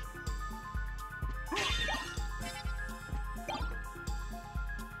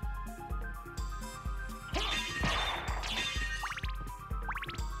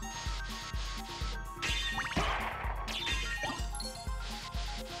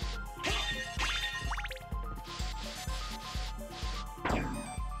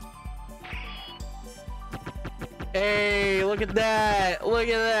 Hey, look at that! Look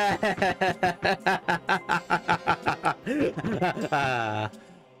at that!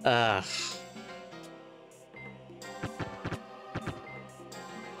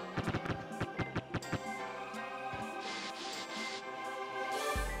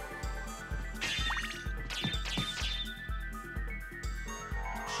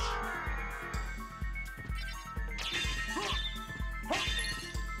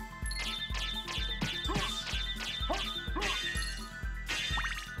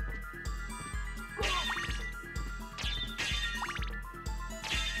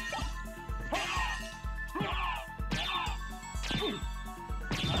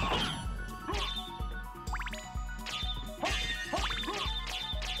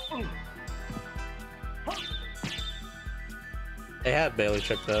 They have Bailey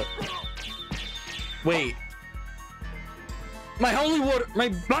checked out. Wait. My holy water, my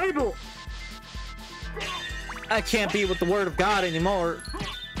Bible! I can't be with the word of God anymore.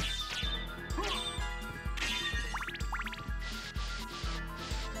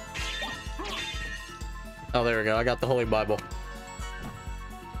 Oh, there we go. I got the Holy Bible.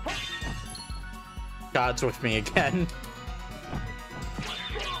 God's with me again.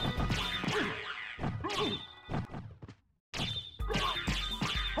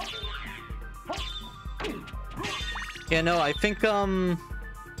 Yeah, no, I think, we'll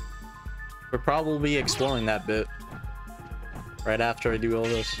probably be exploring that bit right after I do all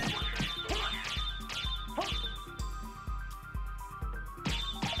this.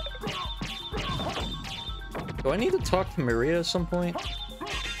 Do I need to talk to Maria at some point?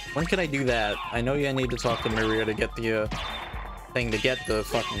 When can I do that? I know I need to talk to Maria to get the, thing to get the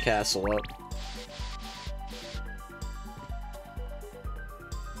fucking castle up.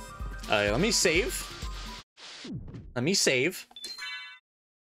 Alright, let me save. Let me save.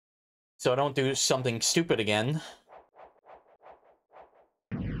 So I don't do something stupid again.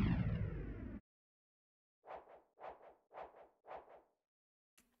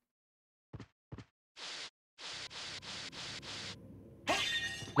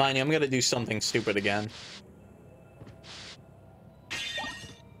 Mind you, I'm gonna do something stupid again.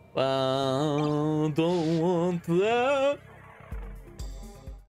 Don't want that.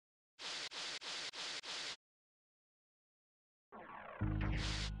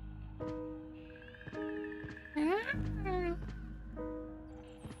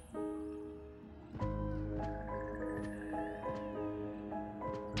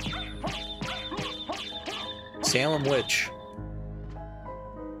 Salem Witch.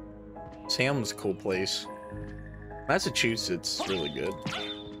 Salem's a cool place. Massachusetts is really good.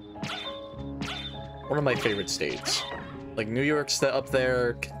 One of my favorite states. Like New York's up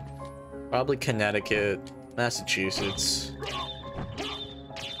there, probably Connecticut, Massachusetts,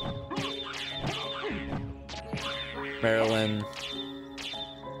 Maryland,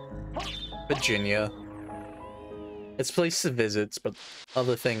 Virginia. It's a place to visit, but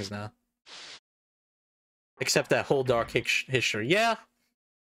other things now. Except that whole dark history. Yeah.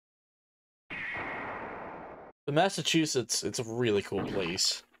 But Massachusetts, it's a really cool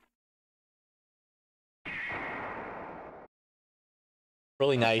place.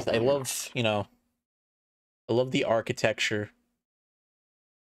 Really nice. I love, you know, I love the architecture.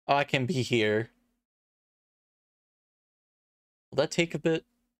 Oh, I can be here. Will that take a bit?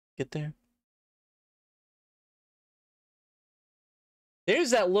 Get there?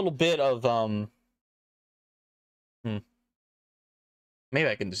 There's that little bit of, maybe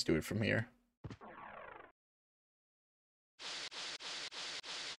I can just do it from here.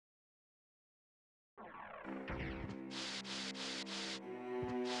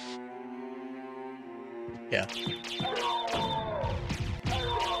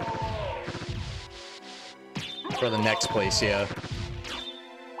 For the next place, yeah.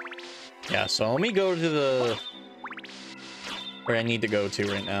 Yeah, so let me go to the... where I need to go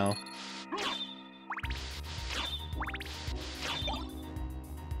to right now.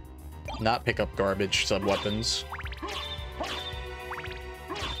 Not pick up garbage sub-weapons.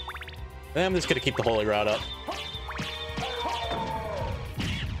 And I'm just gonna keep the holy rod up.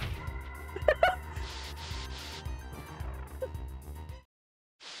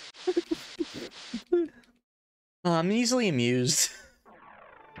 I'm easily amused.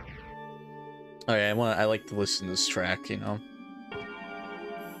 Okay, I like to listen to this track, you know.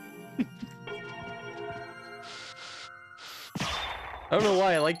 I don't know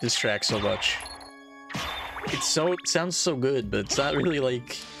why I like this track so much. It sounds so good, but it's not really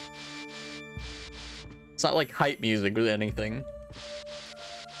like... it's not like hype music or anything.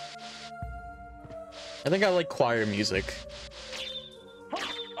 I think I like choir music.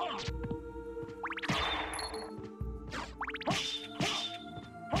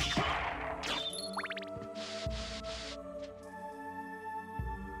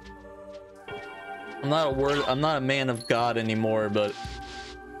 I'm not a man of God anymore, but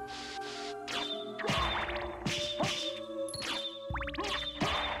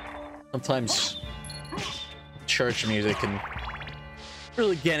sometimes church music can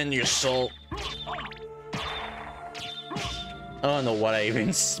really get into your soul. I don't know what I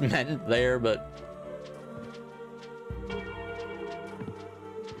even meant there, but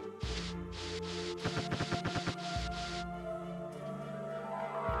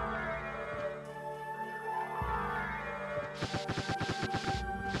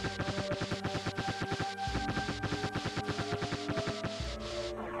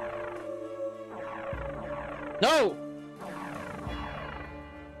no!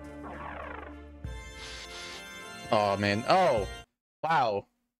 Oh, man. Oh, wow.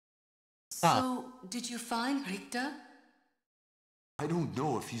 So, did you find Richter? I don't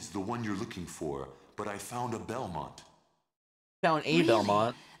know if he's the one you're looking for, but I found a Belmont. Found a Really?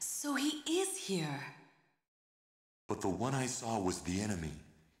 Belmont. So he is here. But the one I saw was the enemy.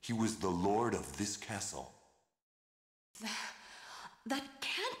 He was the lord of this castle. That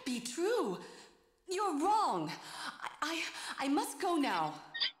can't be true. You're wrong. I must go now.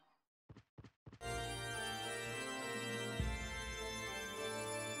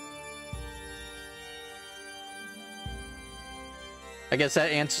 I guess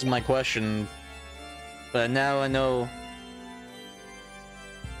that answers my question, but now I know.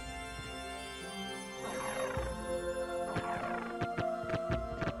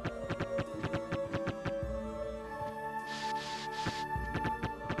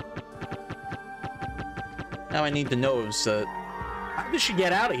 Now I need to know is how does she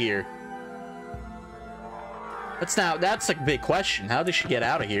get out of here? That's a big question. How does she get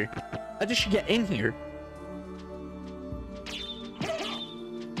out of here? How does she get in here?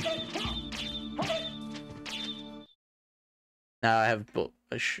 Now I have both.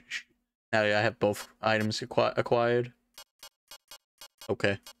 Now I have both items acquired.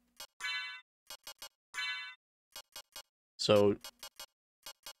 Okay. So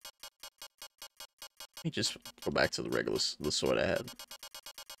let me just go back to the sword I had.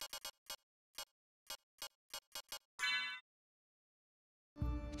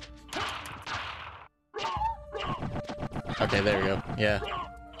 Okay, there we go. Yeah.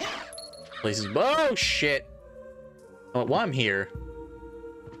 Places. Oh shit. Oh, while I'm here.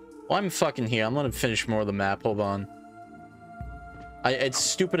 While I'm fucking here, I'm gonna finish more of the map. Hold on. It's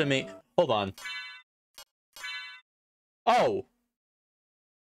stupid of me. Hold on. Oh.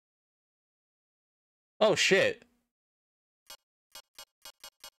 Oh shit.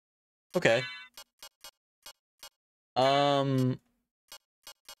 Okay.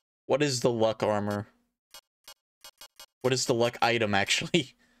 What is the luck armor? What is the luck item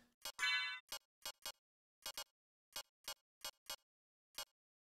actually?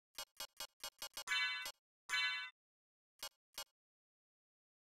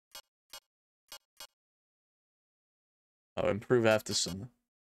 Oh, improve after some.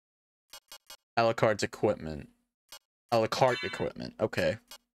 A la carte equipment. A la carte equipment. Okay.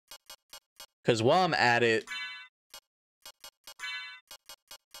 Because while I'm at it,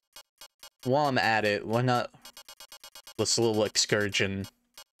 why not this little excursion?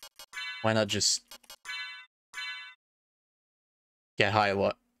 Why not just get high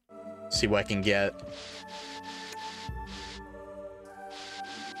luck? See what I can get.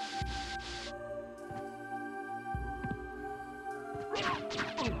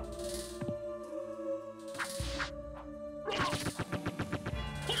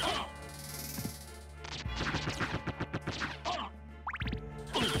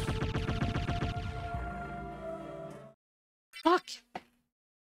 Fuck.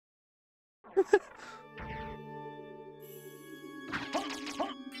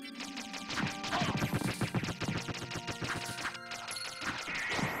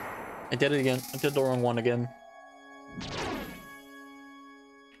 I did it again. I did the wrong one again.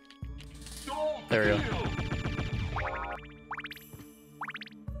 There we go.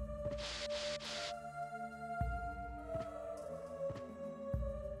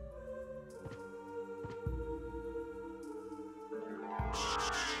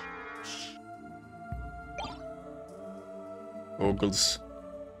 Ogles.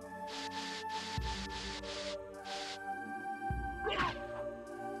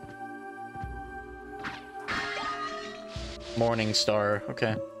 Morning Star,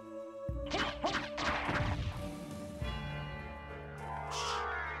 okay.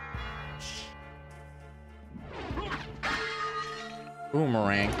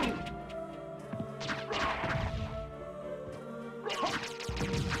 Boomerang.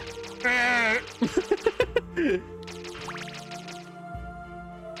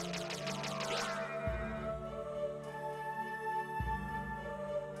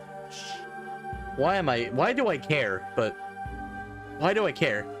 Why do I care? But why do I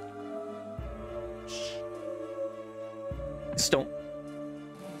care? Just don't.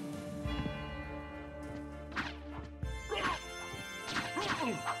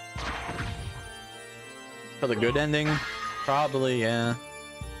 For the good ending? Probably, yeah.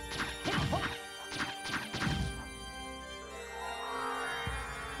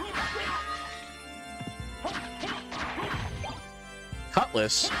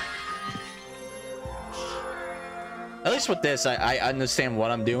 Cutlass? At least with this, I understand what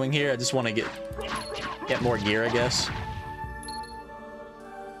I'm doing here. I just want to get more gear, I guess.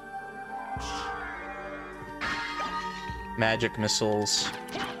 Magic missiles.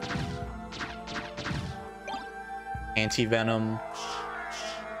 Anti-venom.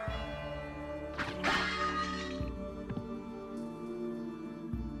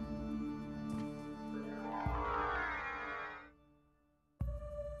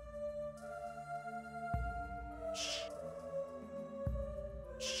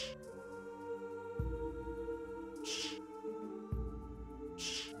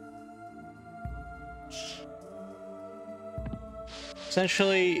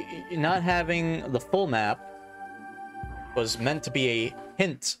 Essentially, not having the full map was meant to be a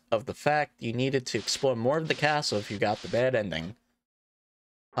hint of the fact you needed to explore more of the castle if you got the bad ending.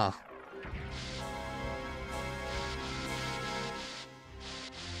 Huh.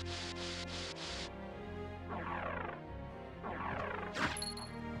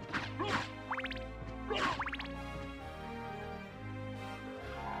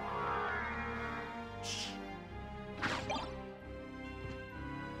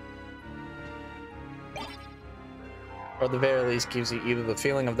 Or at the very least gives you either the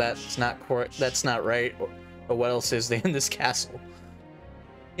feeling of that's not right, or what else is there in this castle.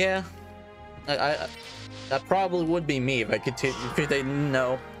 Yeah, I that probably would be me if I could if they didn't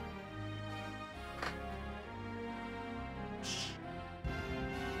know.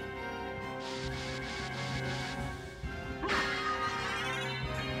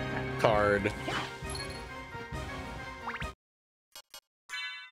 Card.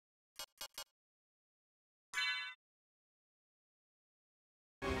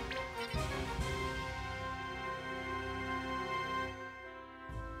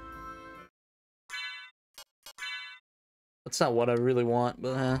 That's not what I really want,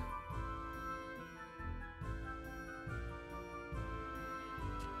 but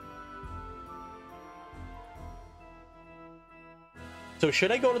So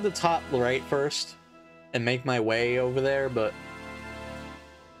should I go to the top right first and make my way over there, but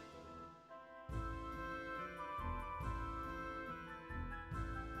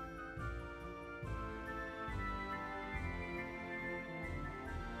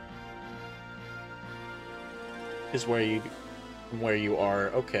is where you are,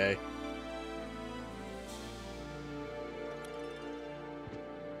 okay.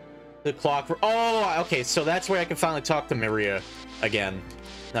 The clock. Oh, okay, so that's where I can finally talk to Maria again.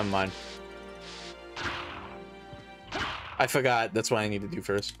 Never mind. I forgot. That's what I need to do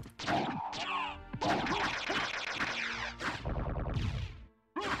first.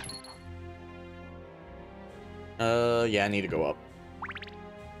 Yeah, I need to go up.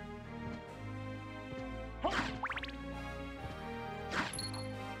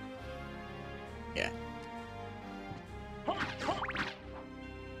 Yeah.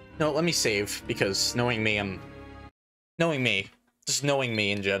 No, let me save, because knowing me, just knowing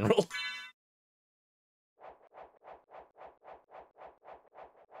me in general.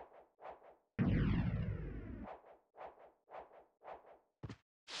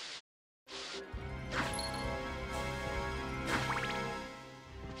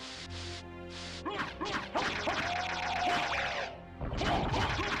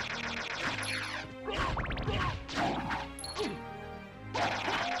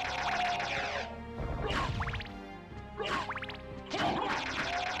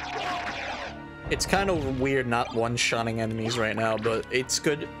 It's kind of weird not one-shotting enemies right now, but it's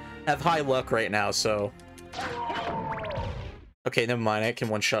good. I have high luck right now, so... Okay, never mind. I can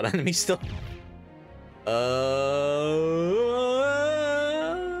one-shot enemies still.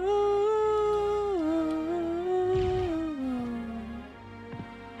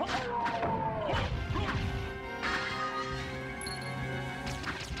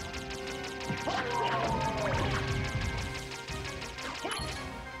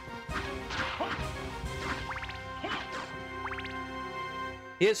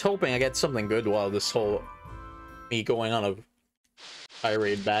 He is hoping I get something good while this whole... me going on a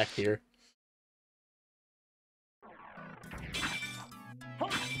tirade back here.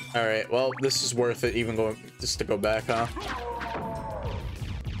 Alright, well, this is worth it even going... just to go back, huh?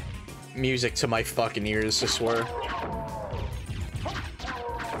 Music to my fucking ears, I swear.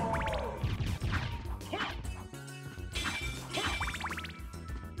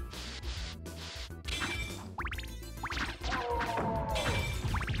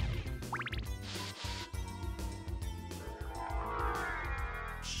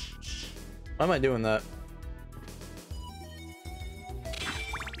 Why am I doing that?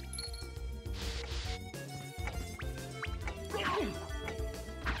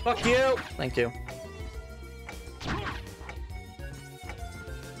 Fuck you! Thank you.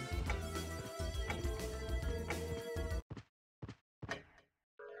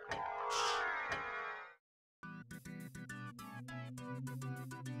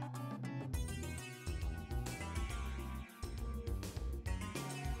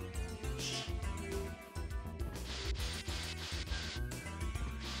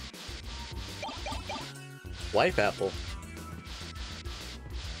 Life apple.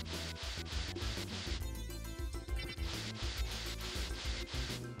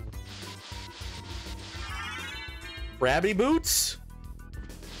 Rabbity boots?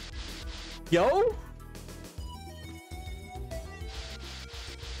 Yo?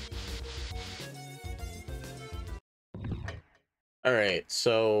 Alright,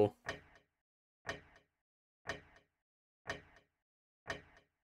 so...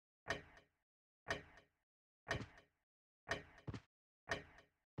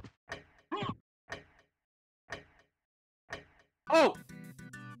 Oh!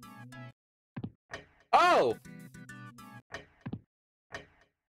 Oh!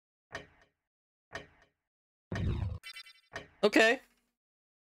 Okay.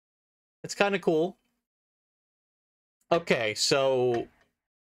 It's kind of cool. Okay, so...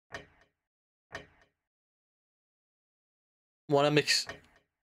 What I'm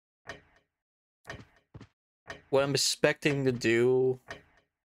expecting to do...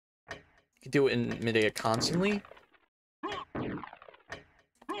 You can do it in midair constantly.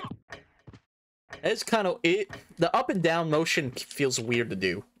 It's kind of... the up and down motion feels weird to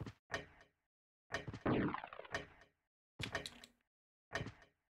do.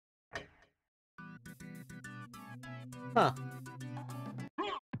 Huh.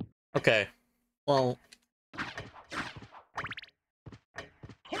 Okay. Well...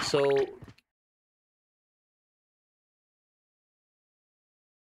 So...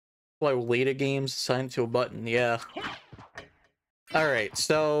 Play later games assigned to a button, yeah. Alright,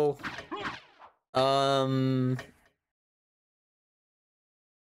 so...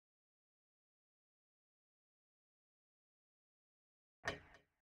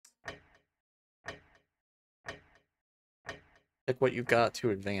 Like what you got to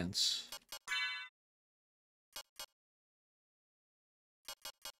advance.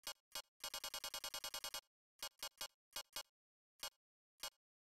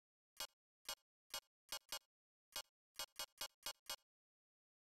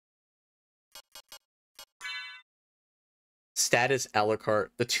 Status a la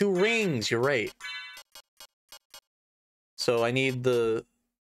carte. The 2 rings, you're right. So I need the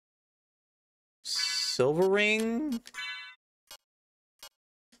silver ring?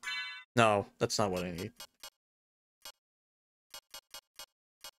 No, that's not what I need.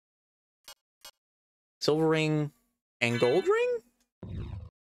 Silver ring and gold ring?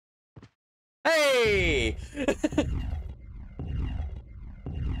 Hey!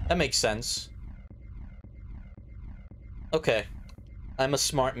 That makes sense. Okay. I'm a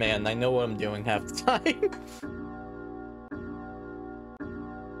smart man. I know what I'm doing half the time.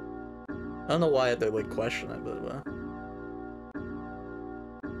 I don't know why they like question it, but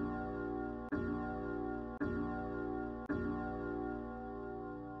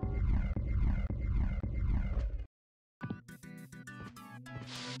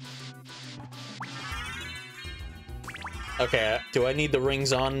okay, do I need the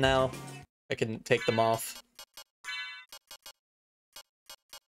rings on now? I can take them off.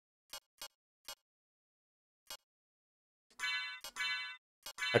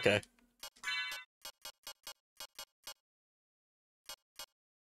 Okay.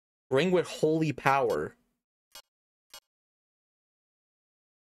 Ring with holy power.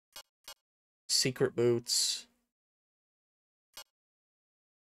 Secret boots.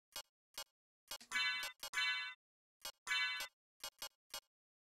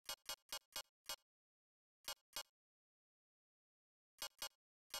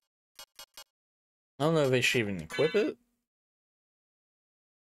 I don't know if they should even equip it.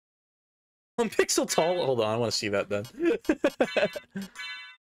 One pixel tall? Hold on, I want to see that then.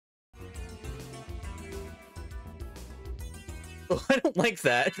 Oh, I don't like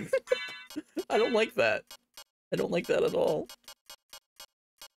that. I don't like that. I don't like that at all.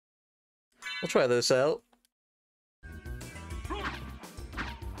 We'll try this out.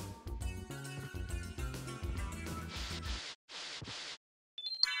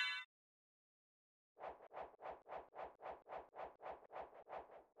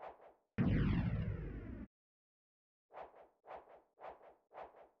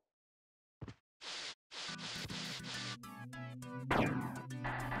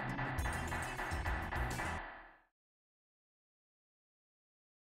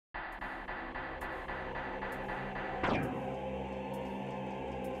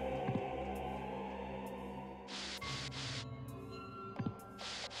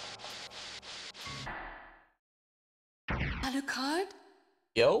 Alucard?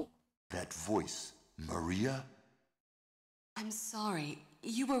 Yo? That voice, Maria? I'm sorry.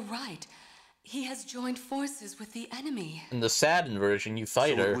 You were right. He has joined forces with the enemy. In the Sadden version, you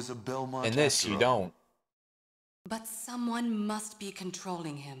fight So her. it was a Belmont In this, after you all. don't. But someone must be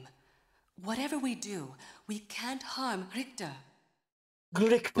controlling him. Whatever we do, we can't harm Richter.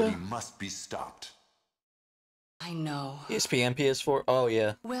 But he must be stopped. I know. PSP, PS4. Oh,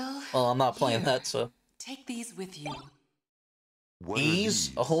 yeah. Well, I'm not playing here, that, so. take these with you. What are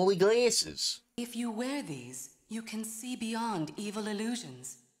These are holy glasses. If you wear these, you can see beyond evil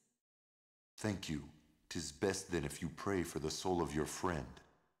illusions. Thank you. 'Tis best then if you pray for the soul of your friend.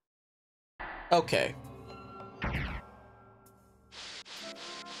 Okay.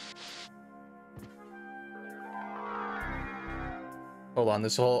 Hold on,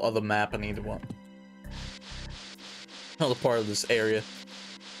 this whole other map I need to want. Another part of this area.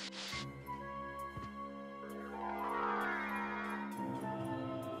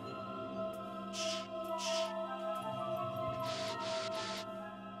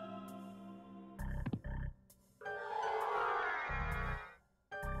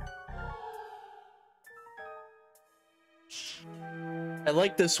 I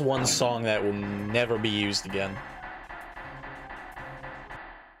like this one song that will never be used again.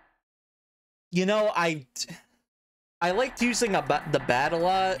 You know, I liked using the bat a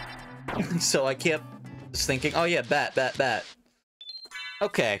lot, so I kept thinking, oh yeah, bat.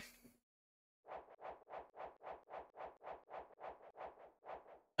 Okay.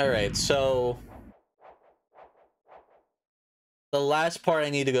 Alright, so... the last part I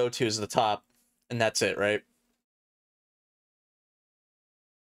need to go to is the top, and that's it, right?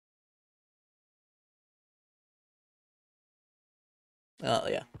 Oh,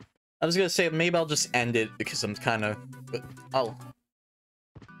 yeah. I was gonna say, maybe I'll just end it, because I'm kind of... I'll...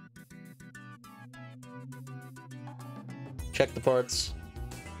 check the parts.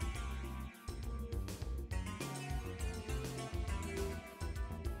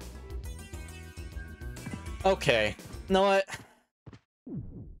 Okay. You know what?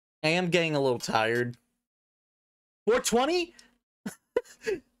 I am getting a little tired. 420?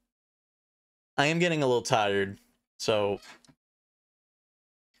 I am getting a little tired, so...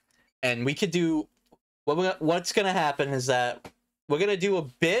 and we could do... what's gonna happen is that we're gonna do a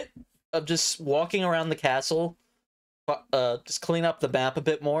bit of just walking around the castle, just clean up the map a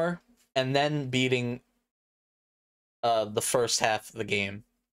bit more, and then beating the first half of the game.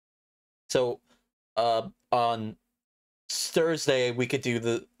 So on Thursday we could do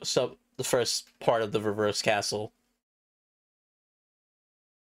the first part of the reverse castle.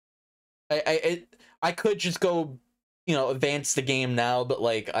 I could just go, you know, advance the game now, but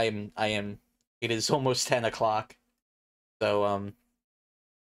like it is almost 10 o'clock. So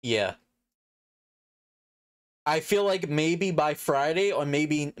yeah. I feel like maybe by Friday or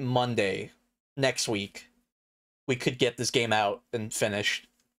maybe Monday next week we could get this game out and finished.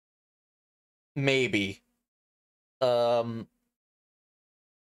 Maybe. Halo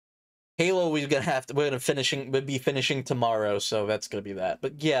we're be finishing tomorrow, so that's gonna be that.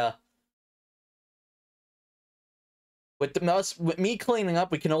 But yeah. With me cleaning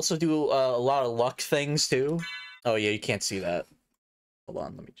up, we can also do a lot of luck things too. Oh yeah, you can't see that. Hold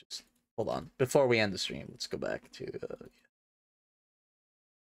on, let me just hold on. Before we end the stream, let's go back to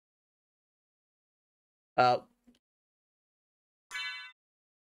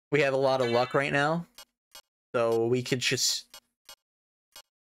We have a lot of luck right now, so we could just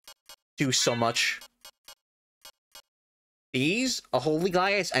do so much. These? A holy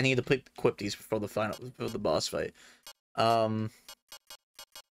guys? I need to equip these before the boss fight.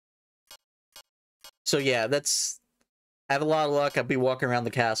 So yeah, I have a lot of luck. I'll be walking around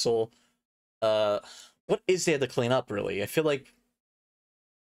the castle. What is there to clean up, really? I feel like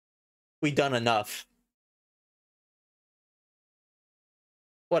we've done enough.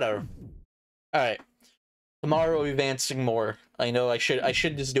 Whatever. Alright. Tomorrow we'll be advancing more. I know I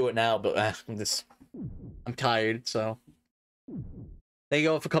should just do it now, but I'm tired, so. Thank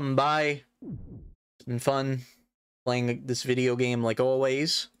you all for coming by. It's been fun playing this video game like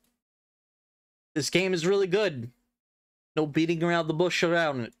always. This game is really good. No beating around the bush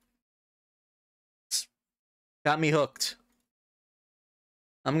around it. It's got me hooked.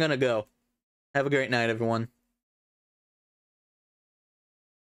 I'm gonna go. Have a great night, everyone.